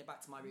taken it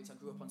back to my roots. I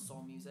grew up on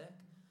soul music,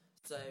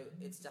 so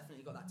it's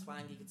definitely got that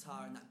twangy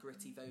guitar and that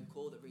gritty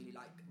vocal that really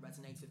like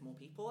resonates with more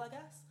people, I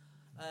guess.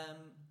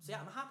 So yeah,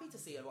 I'm happy to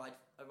see a wide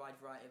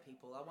variety of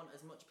people. I want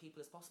as much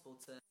people as possible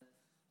to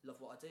love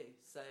what I do.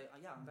 So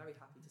yeah, I'm very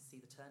happy to see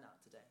the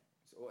turnout today.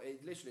 So,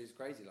 it literally is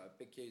crazy, like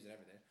big queues and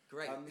everything.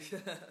 Great.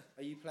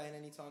 Are you playing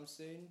anytime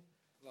soon?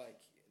 Like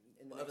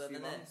in the Other next few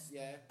than months? this?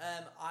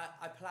 Yeah.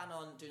 I plan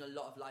on doing a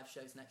lot of live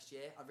shows next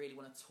year. I really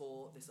want to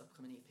tour this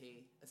upcoming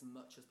EP as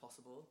much as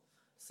possible.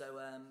 So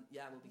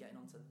yeah, we'll be getting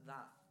onto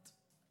that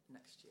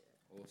next year.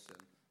 Awesome.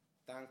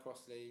 Dan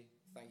Crossley,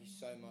 thank you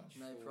so much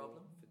No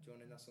problem. for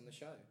joining us on the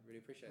show. Really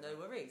appreciate it. No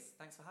worries.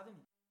 Thanks for having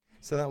me.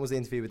 So that was the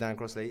interview with Dan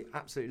Crossley.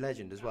 Absolute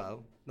legend as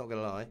well, not going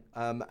to lie.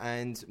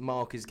 And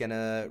Mark is going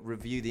to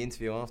review the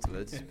interview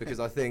afterwards because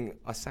I think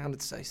I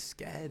sounded so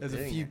scared. There's a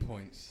doing few it.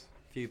 points.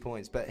 Few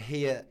points. But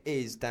here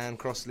is Dan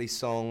Crossley's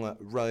song,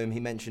 Rome.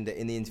 He mentioned it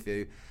in the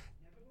interview.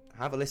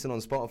 Have a listen on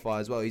Spotify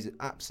as well. He's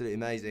absolutely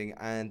amazing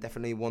and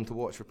definitely one to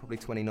watch for probably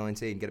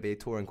 2019. Going to be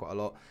touring quite a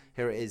lot.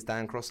 Here it is,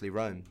 Dan Crossley,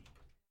 Rome.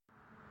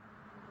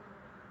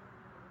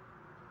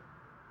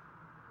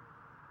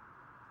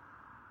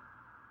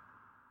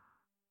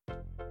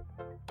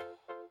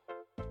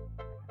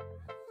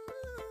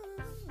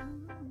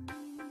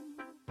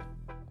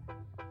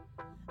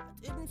 I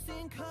didn't see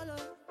in color.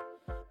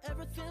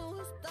 Everything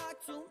was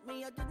dark to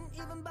me. I didn't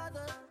even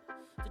bother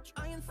to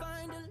try and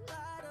find a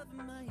light of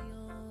my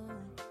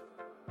own.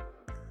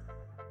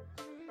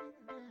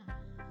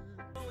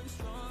 Going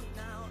strong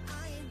now.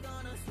 I ain't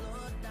gonna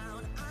slow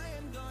down. I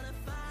am gonna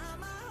find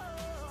my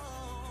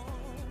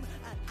home.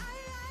 And I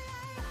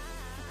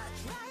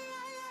try.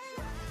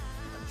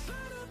 I'm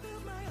trying to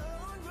build my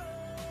own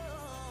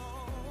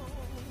road.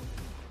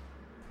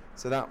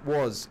 So that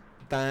was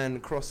Dan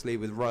Crossley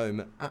with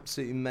Rome.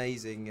 Absolutely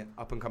amazing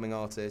up-and-coming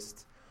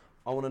artist.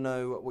 I want to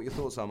know what your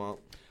thoughts are, Mark.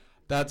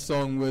 That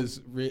song was.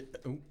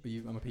 Am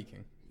I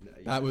peeking?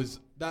 No, you-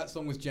 That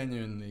song was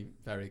genuinely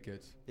very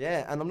good.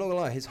 Yeah, and I'm not going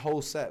to lie, his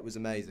whole set was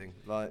amazing.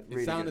 Like, It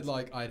really sounded good.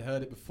 like I'd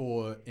heard it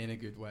before in a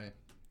good way.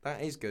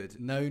 That is good.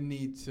 No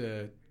need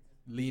to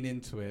lean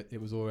into it. It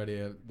was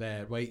already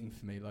there waiting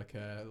for me, like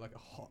a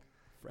hot,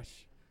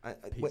 fresh.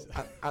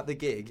 At the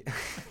gig,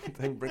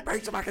 don't bring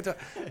pizza back into it.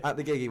 At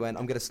the gig, he went,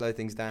 I'm going to slow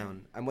things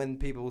down. And when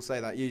people say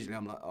that, usually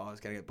I'm like, oh, it's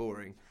going to get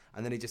boring.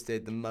 And then he just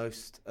did the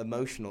most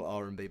emotional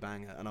R&B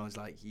banger. And I was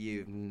like,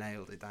 you've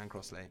nailed it, Dan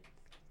Crossley.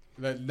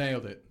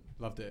 Nailed it.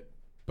 Loved it.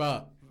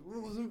 But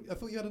I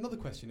thought you had another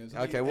question. It was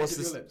on Okay, the what's edge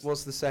of your lips.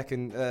 what's the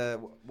second,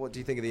 what do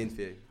you think of the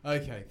interview?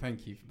 Okay,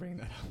 thank you for bringing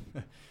that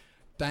up.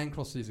 Dan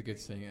Crossley is a good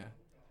singer,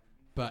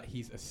 but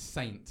he's a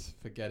saint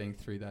for getting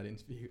through that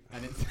interview,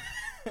 and it's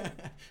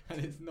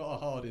and it's not a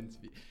hard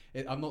interview.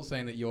 I'm not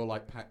saying that you're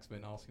like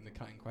Paxman asking the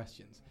cutting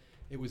questions.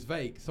 It was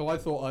vague, so I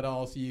thought I'd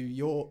ask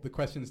you the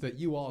questions that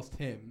you asked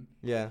him,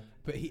 Yeah.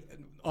 but he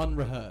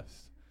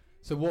unrehearsed.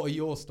 So what are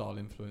your style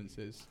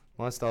influences?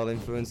 My style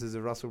influences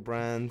are Russell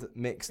Brand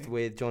mixed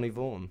with Johnny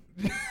Vaughan.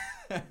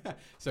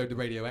 So the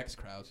Radio X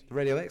crowd. The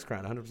Radio X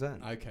crowd,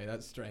 100%. Okay,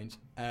 that's strange.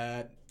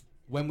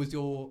 When was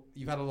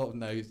you've had a lot of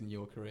no's in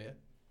your career.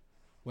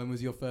 When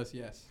was your first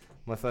yes?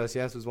 My first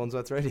yes was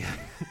Wandsworth Radio.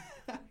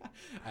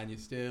 And you're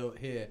still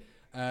here.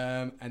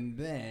 And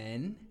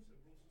then,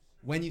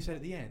 when you said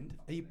at the end,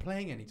 are you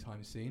playing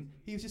anytime soon?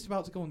 He was just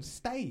about to go on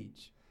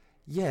stage.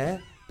 Yeah,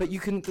 but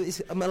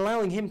I'm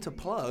allowing him to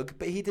plug,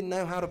 but he didn't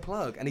know how to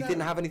plug, and he No.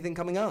 didn't have anything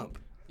coming up.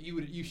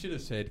 You should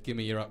have said, "Give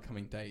me your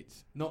upcoming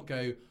dates," not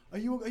go. Are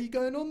you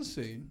going on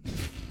soon?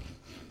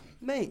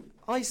 Mate,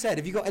 I said,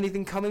 have you got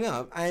anything coming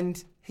up?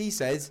 And he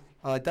says,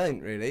 I don't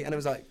really. And I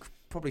was like,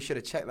 probably should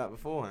have checked that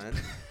beforehand.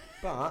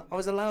 But I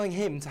was allowing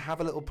him to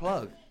have a little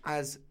plug,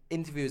 as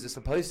interviewers are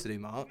supposed to do,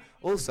 Mark.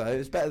 Also, it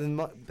was better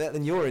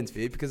than your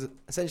interview, because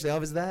essentially I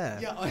was there.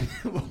 Yeah,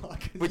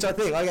 Which I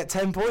think I get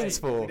 10 points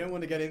Hey, for. We don't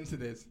want to get into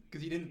this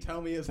because you didn't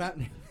tell me it was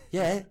happening.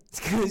 Yeah, it's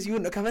because you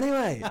wouldn't have come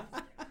anyway.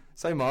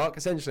 So, Mark,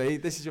 essentially,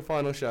 this is your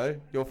final show.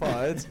 You're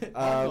fired.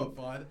 I'm not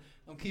fired.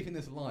 I'm keeping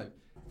this alive.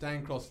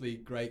 Dan Crossley,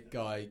 great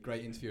guy,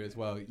 great interviewer as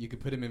well. You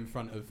could put him in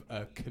front of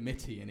a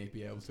committee and he'd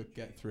be able to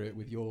get through it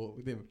with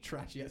the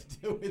trash you had to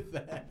deal with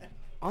there.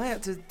 I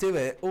had to do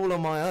it all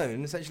on my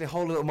own. Essentially,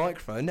 hold a little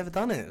microphone. Never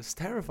done it. It's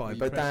terrifying.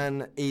 But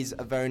Dan is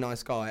a very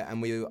nice guy,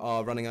 and we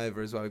are running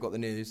over as well. We've got the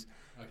news.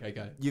 Okay,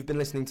 go. You've been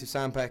listening to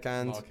Sam Peck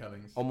and Mark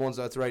Ellings on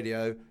Wandsworth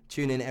Radio.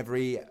 Tune in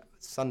every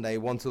Sunday,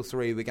 1 till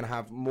 3. We're going to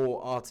have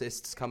more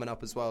artists coming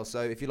up as well.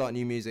 So if you like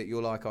new music,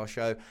 you'll like our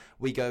show.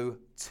 We go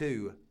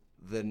to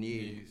the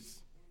news.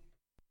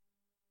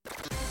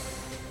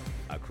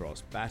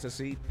 Across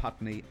Battersea,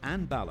 Putney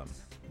and Balham,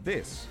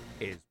 this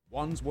is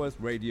Wandsworth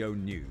Radio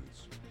News.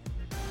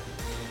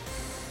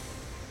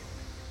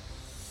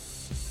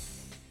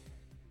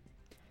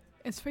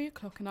 It's 3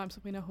 o'clock and I'm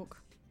Sabrina Hook.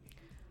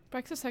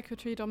 Brexit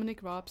Secretary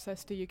Dominic Raab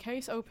says the UK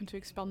is open to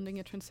expanding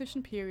a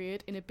transition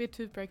period in a bid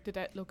to break the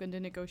deadlock in the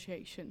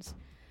negotiations.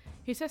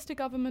 He says the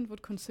government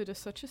would consider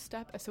such a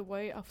step as a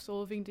way of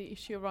solving the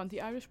issue around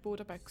the Irish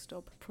border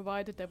backstop,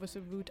 provided there was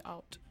a route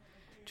out.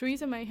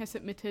 Theresa May has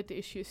admitted the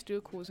issue is still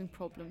causing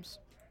problems.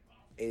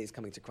 It is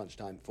coming to crunch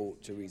time for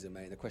Theresa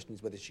May, and the question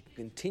is whether she can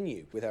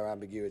continue with her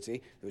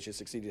ambiguity, which has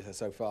succeeded her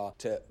so far,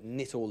 to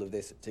knit all of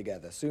this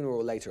together. Sooner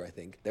or later, I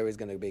think, there is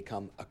going to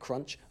become a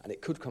crunch, and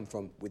it could come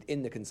from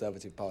within the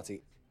Conservative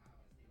Party.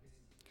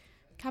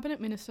 Cabinet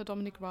Minister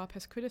Dominic Raab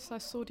has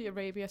criticised Saudi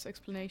Arabia's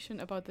explanation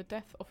about the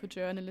death of a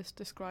journalist,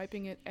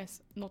 describing it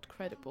as not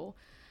credible.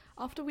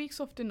 After weeks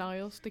of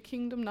denials, the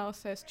kingdom now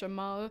says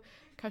Jamal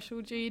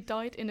Khashoggi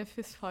died in a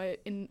fistfight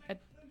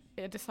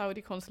at the Saudi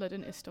consulate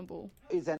in Istanbul. Is an